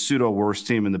Virginia was the pseudo worst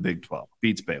team in the Big 12,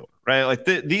 beats Baylor, right? Like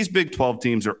these Big 12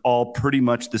 teams are all pretty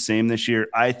much the same this year.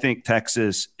 I think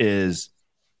Texas is,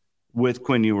 with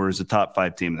Quinn Ewers, a top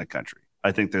 5 team in the country.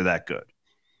 I think they're that good.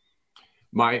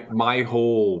 My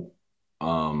whole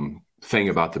thing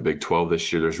about the Big 12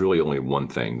 this year, there's really only one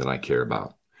thing that I care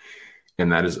about,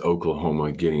 and that is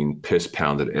Oklahoma getting piss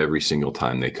pounded every single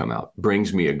time they come out.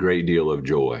 Brings me a great deal of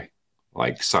joy,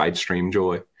 like side stream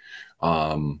joy.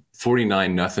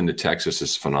 49-0 to Texas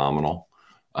is phenomenal.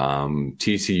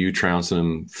 TCU trouncing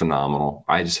them, phenomenal.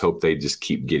 I just hope they just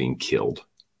keep getting killed.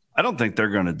 I don't think they're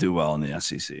going to do well in the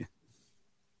SEC.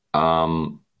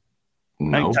 No.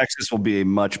 I think Texas will be a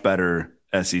much better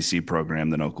SEC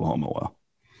program than Oklahoma will.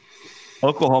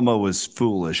 Oklahoma was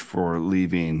foolish for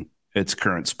leaving its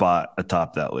current spot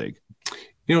atop that league.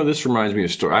 This reminds me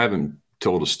of a story. I haven't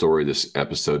told a story this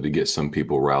episode to get some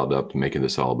people riled up to making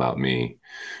this all about me.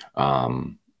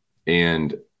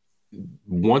 And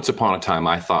once upon a time,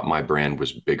 I thought my brand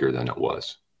was bigger than it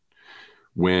was.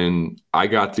 When I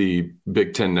got the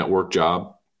Big Ten Network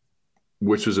job,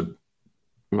 which was I'm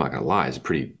not going to lie, it's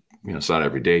pretty, it's not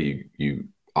every day you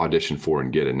audition for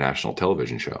and get a national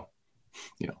television show.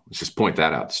 Let's just point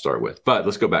that out to start with. But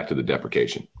let's go back to the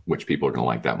deprecation, which people are going to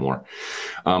like that more.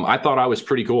 I thought I was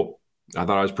pretty cool. I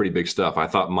thought I was pretty big stuff. I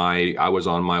thought I was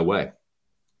on my way.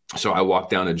 So I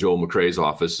walked down to Joel McRae's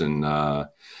office in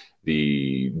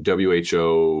the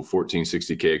WHO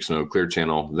 1460 KXNO Clear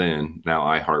Channel, then now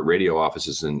iHeartRadio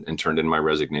offices, and turned in my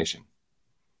resignation.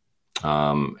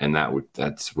 And that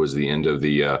was the end of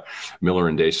the Miller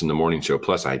and Dason, the morning show.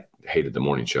 Plus, I hated the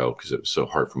morning show because it was so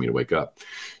hard for me to wake up.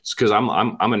 It's because I'm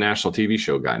a national TV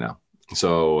show guy now.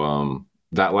 So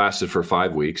that lasted for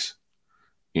 5 weeks,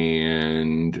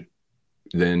 and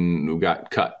then we got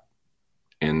cut.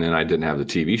 And then I didn't have the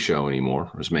TV show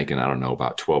anymore. I was making, I don't know,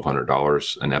 about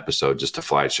 $1,200 an episode just to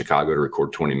fly to Chicago to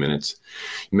record 20 minutes.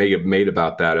 Made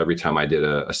about that every time I did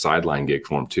a sideline gig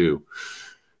for him too.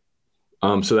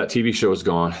 So that TV show was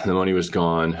gone. The money was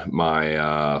gone.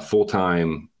 My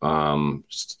full-time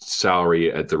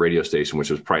salary at the radio station, which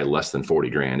was probably less than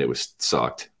 $40,000, it was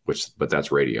sucked. But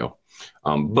that's radio.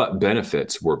 But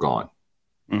benefits were gone.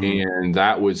 Mm-hmm. And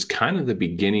that was kind of the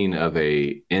beginning of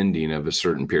a ending of a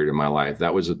certain period of my life.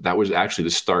 That was actually the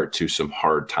start to some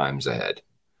hard times ahead,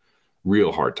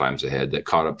 real hard times ahead that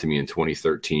caught up to me in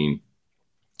 2013,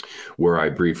 where I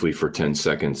briefly for 10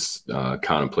 seconds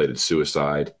contemplated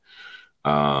suicide,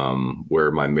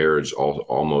 where my marriage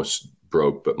almost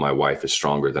broke, but my wife is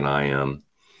stronger than I am,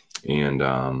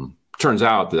 and turns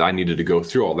out that I needed to go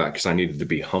through all that because I needed to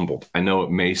be humbled. I know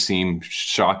it may seem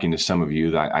shocking to some of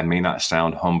you that I may not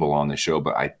sound humble on the show,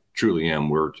 but I truly am.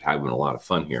 We're having a lot of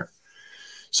fun here.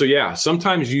 So yeah,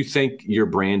 sometimes you think your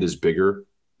brand is bigger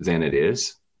than it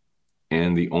is.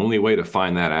 And the only way to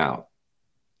find that out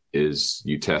is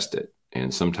you test it.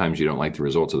 And sometimes you don't like the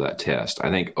results of that test. I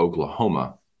think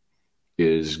Oklahoma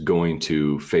is going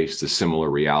to face the similar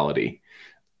reality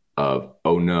of,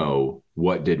 oh no,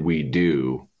 what did we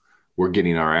do? We're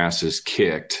getting our asses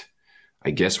kicked.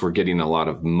 I guess we're getting a lot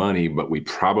of money, but we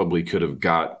probably could have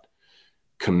got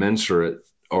commensurate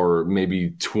or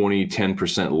maybe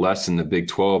 10% less in the Big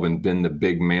 12 and been the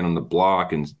big man on the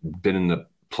block and been in the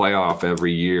playoff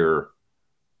every year.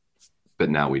 But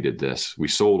now we did this. We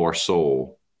sold our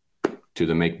soul to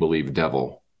the make-believe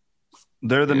devil.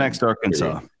 They're the next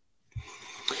Arkansas.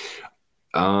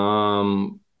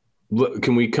 Look,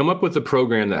 can we come up with a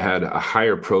program that had a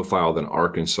higher profile than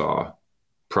Arkansas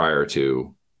prior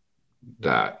to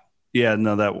that? Yeah,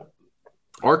 no, that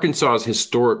Arkansas's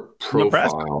historic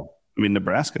profile.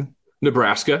 Nebraska.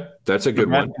 Nebraska, that's a good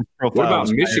one. What about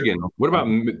Michigan? What about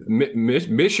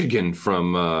Michigan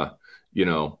from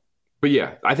But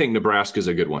yeah, I think Nebraska is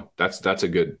a good one. That's a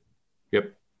good.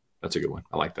 Yep, that's a good one.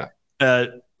 I like that.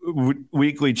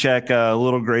 Weekly check.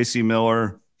 Little Gracie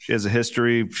Miller. She has a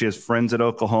history. She has friends at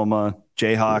Oklahoma.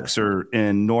 Jayhawks are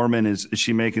in Norman. Is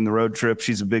she making the road trip?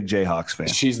 She's a big Jayhawks fan.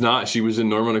 She's not. She was in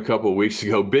Norman a couple of weeks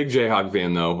ago. Big Jayhawk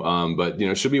fan though. But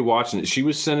she'll be watching it. She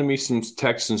was sending me some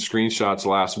texts and screenshots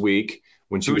last week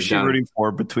when she was down. Rooting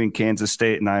for between Kansas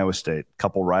State and Iowa State?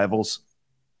 Couple rival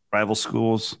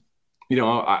schools.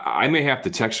 I may have to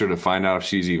text her to find out if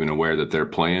she's even aware that they're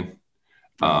playing.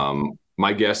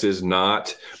 My guess is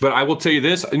not. But I will tell you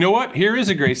this. You know what? Here is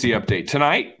a Gracie update.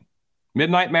 Tonight,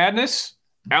 Midnight Madness,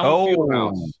 Allen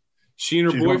Fieldhouse. She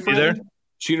and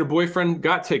her boyfriend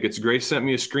got tickets. Grace sent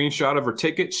me a screenshot of her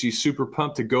ticket. She's super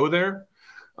pumped to go there.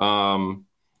 I'm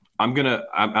gonna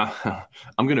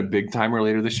big time her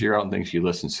later this year. I don't think she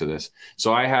listens to this.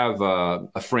 So I have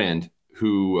a friend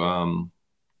who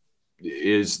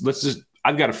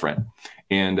I've got a friend,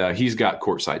 and he's got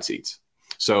courtside seats.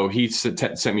 So he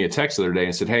sent me a text the other day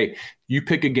and said, "Hey, you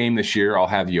pick a game this year, I'll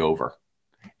have you over."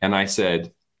 And I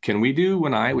said, "Can we do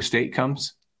when Iowa State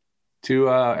comes to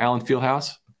Allen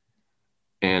Fieldhouse?"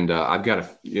 And I've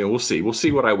got we'll see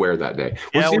what I wear that day.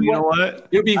 You know what?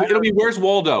 It'll be where's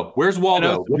Waldo? Where's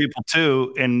Waldo? People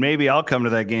too, and maybe I'll come to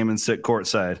that game and sit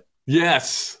courtside.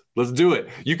 Yes. Let's do it.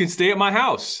 You can stay at my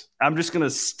house. I'm just going to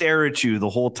stare at you the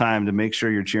whole time to make sure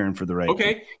you're cheering for the right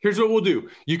team. Here's what we'll do.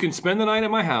 You can spend the night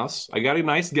at my house. I got a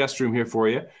nice guest room here for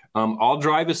you. I'll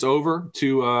drive us over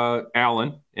to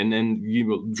Allen and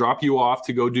then drop you off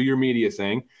to go do your media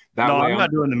thing. I'm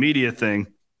not doing the media thing.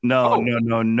 No.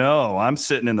 I'm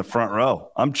sitting in the front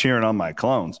row. I'm cheering on my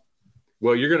clones.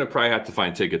 Well, you're going to probably have to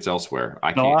find tickets elsewhere.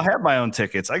 I have my own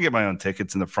tickets. I get my own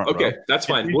tickets in the front row. Okay, that's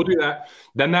fine. We'll do that.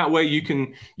 Then that way you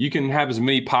can have as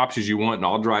many pops as you want, and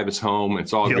I'll drive us home.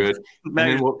 It's all good. And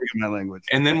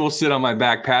then we'll sit on my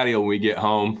back patio when we get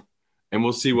home, and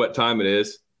we'll see what time it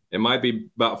is. It might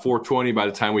be about 4:20 by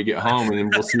the time we get home, and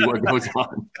then we'll see what goes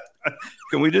on.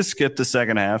 Can we just skip the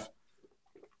second half?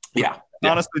 Yeah.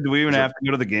 Honestly, do we even have to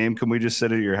go to the game? Can we just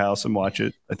sit at your house and watch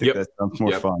it? I think that sounds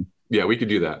more fun. Yeah, we could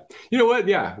do that. You know what?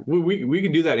 Yeah, we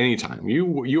can do that anytime.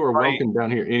 You are welcome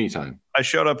down here anytime. I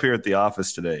showed up here at the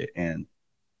office today, and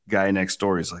guy next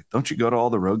door is like, "Don't you go to all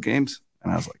the road games?"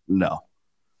 And I was like, "No,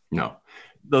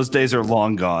 those days are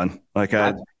long gone." Like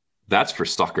that's for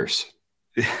suckers.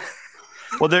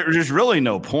 Well, there's really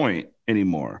no point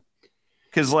anymore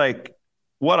because, like,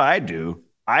 what I do,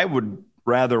 I would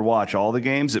rather watch all the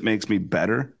games. It makes me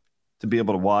better to be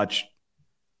able to watch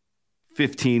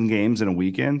 15 games in a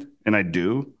weekend, and I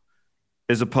do,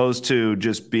 as opposed to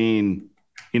just being,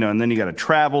 and then you got to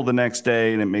travel the next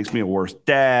day, and it makes me a worse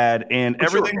dad, and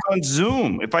everything's on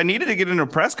Zoom. If I needed to get into a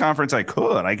press conference, I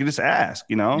could just ask,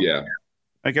 Yeah.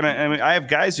 Like, and I have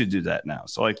guys who do that now.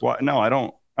 So, like, what? No, I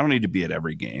don't need to be at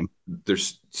every game.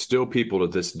 There's still people to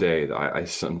this day that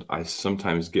I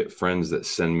sometimes get friends that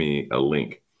send me a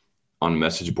link on a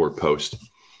message board post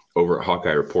over at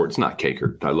Hawkeye Report. It's not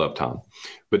Caker. I love Tom,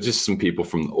 but just some people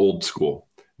from the old school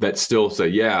that still say,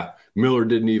 "Yeah, Miller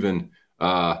didn't even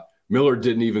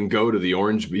go to the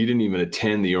Orange. He didn't even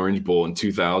attend the Orange Bowl in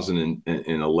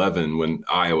 2011 when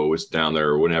Iowa was down there,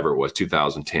 or whenever it was,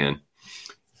 2010.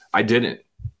 I didn't.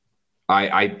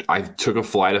 I took a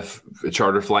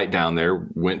charter flight down there,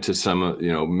 went to some,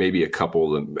 maybe a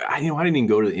couple of them. I didn't even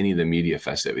go to any of the media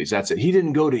festivities. That's it. He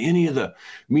didn't go to any of the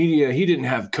media. He didn't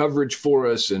have coverage for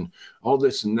us and all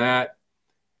this and that.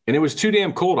 And it was too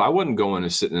damn cold. I wasn't going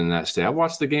and sitting in that state. I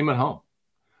watched the game at home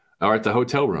or at the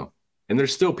hotel room. And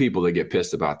there's still people that get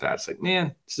pissed about that. It's like,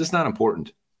 man, it's just not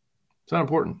important. It's not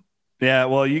important. Yeah,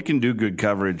 well, you can do good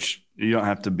coverage. You don't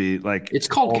have to be like – It's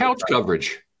called couch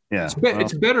coverage. Yeah.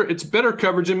 It's better. It's better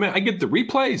coverage. And I get the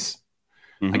replays.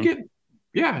 Mm-hmm.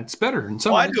 It's better. In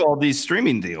some I do all these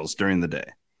streaming deals during the day,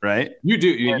 right? You do.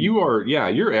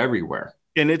 You're everywhere.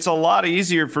 And it's a lot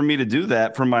easier for me to do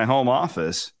that from my home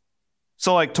office.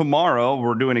 So like tomorrow,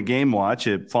 we're doing a game watch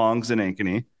at Fong's in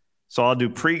Ankeny. So I'll do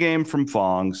pregame from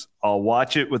Fong's. I'll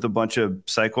watch it with a bunch of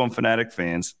Psycho and Fanatic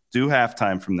fans, do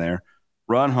halftime from there,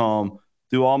 run home,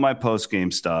 do all my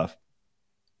postgame stuff,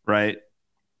 right?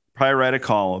 Probably write a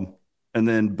column, and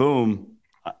then boom,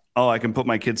 I can put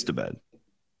my kids to bed.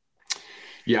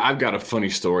 Yeah, I've got a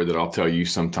funny story that I'll tell you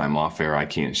sometime off air. I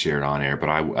can't share it on air, but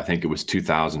I think it was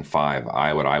 2005,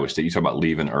 Iowa State. You talk about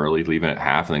leaving early, leaving at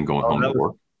half, and then going home to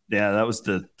work. Yeah, that was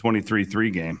the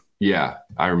 23-3 game. Yeah,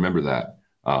 I remember that.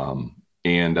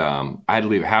 And I had to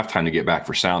leave at halftime to get back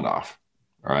for sound off.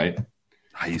 All right.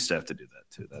 I used to have to do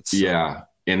that too. Yeah.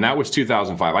 And that was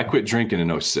 2005. I quit drinking in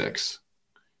 2006.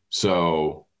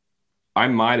 So I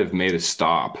might have made a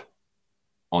stop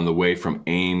on the way from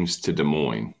Ames to Des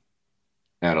Moines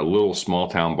at a little small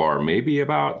town bar, maybe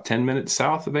about 10 minutes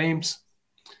south of Ames.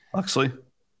 Huxley.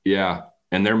 Yeah.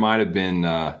 And there might have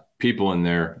been people in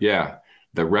there,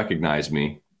 that recognized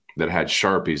me, that had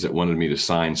Sharpies that wanted me to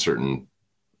sign certain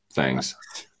things.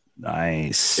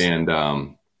 Nice. And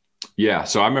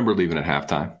so I remember leaving at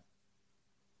halftime.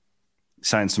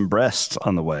 Signed some breasts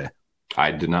on the way.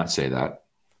 I did not say that.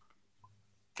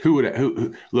 Who would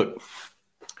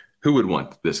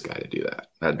want this guy to do that?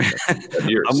 I'm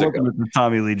looking at the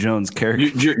Tommy Lee Jones character.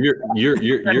 You're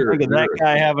look at that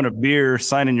guy having a beer,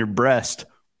 signing your breast.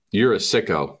 You're a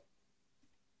sicko.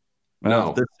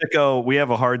 No, the sicko. We have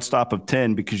a hard stop of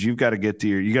 10 because you've got to get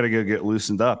you got to go get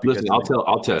loosened up. Listen, I'll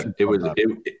tell you.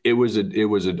 It was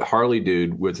a Harley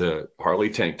dude with a Harley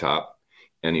tank top,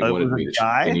 and he wanted me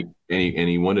to and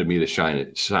he wanted me to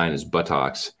shine his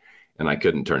buttocks, and I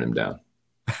couldn't turn him down.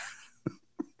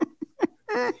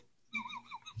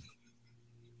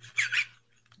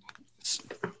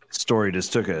 Story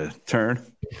just took a turn.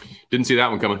 Didn't see that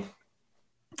one coming.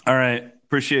 All right,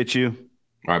 appreciate you.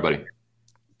 All right, buddy.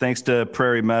 Thanks to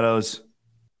Prairie Meadows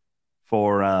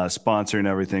for sponsoring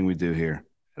everything we do here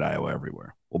at Iowa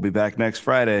Everywhere. We'll be back next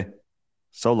Friday.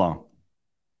 So long.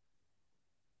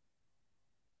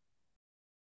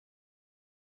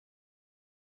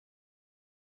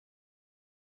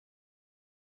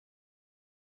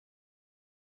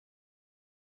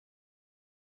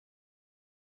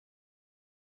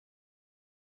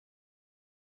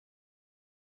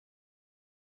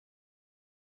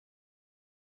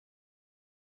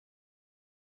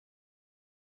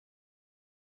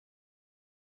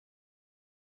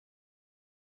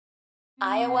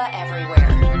 Iowa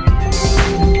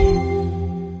Everywhere.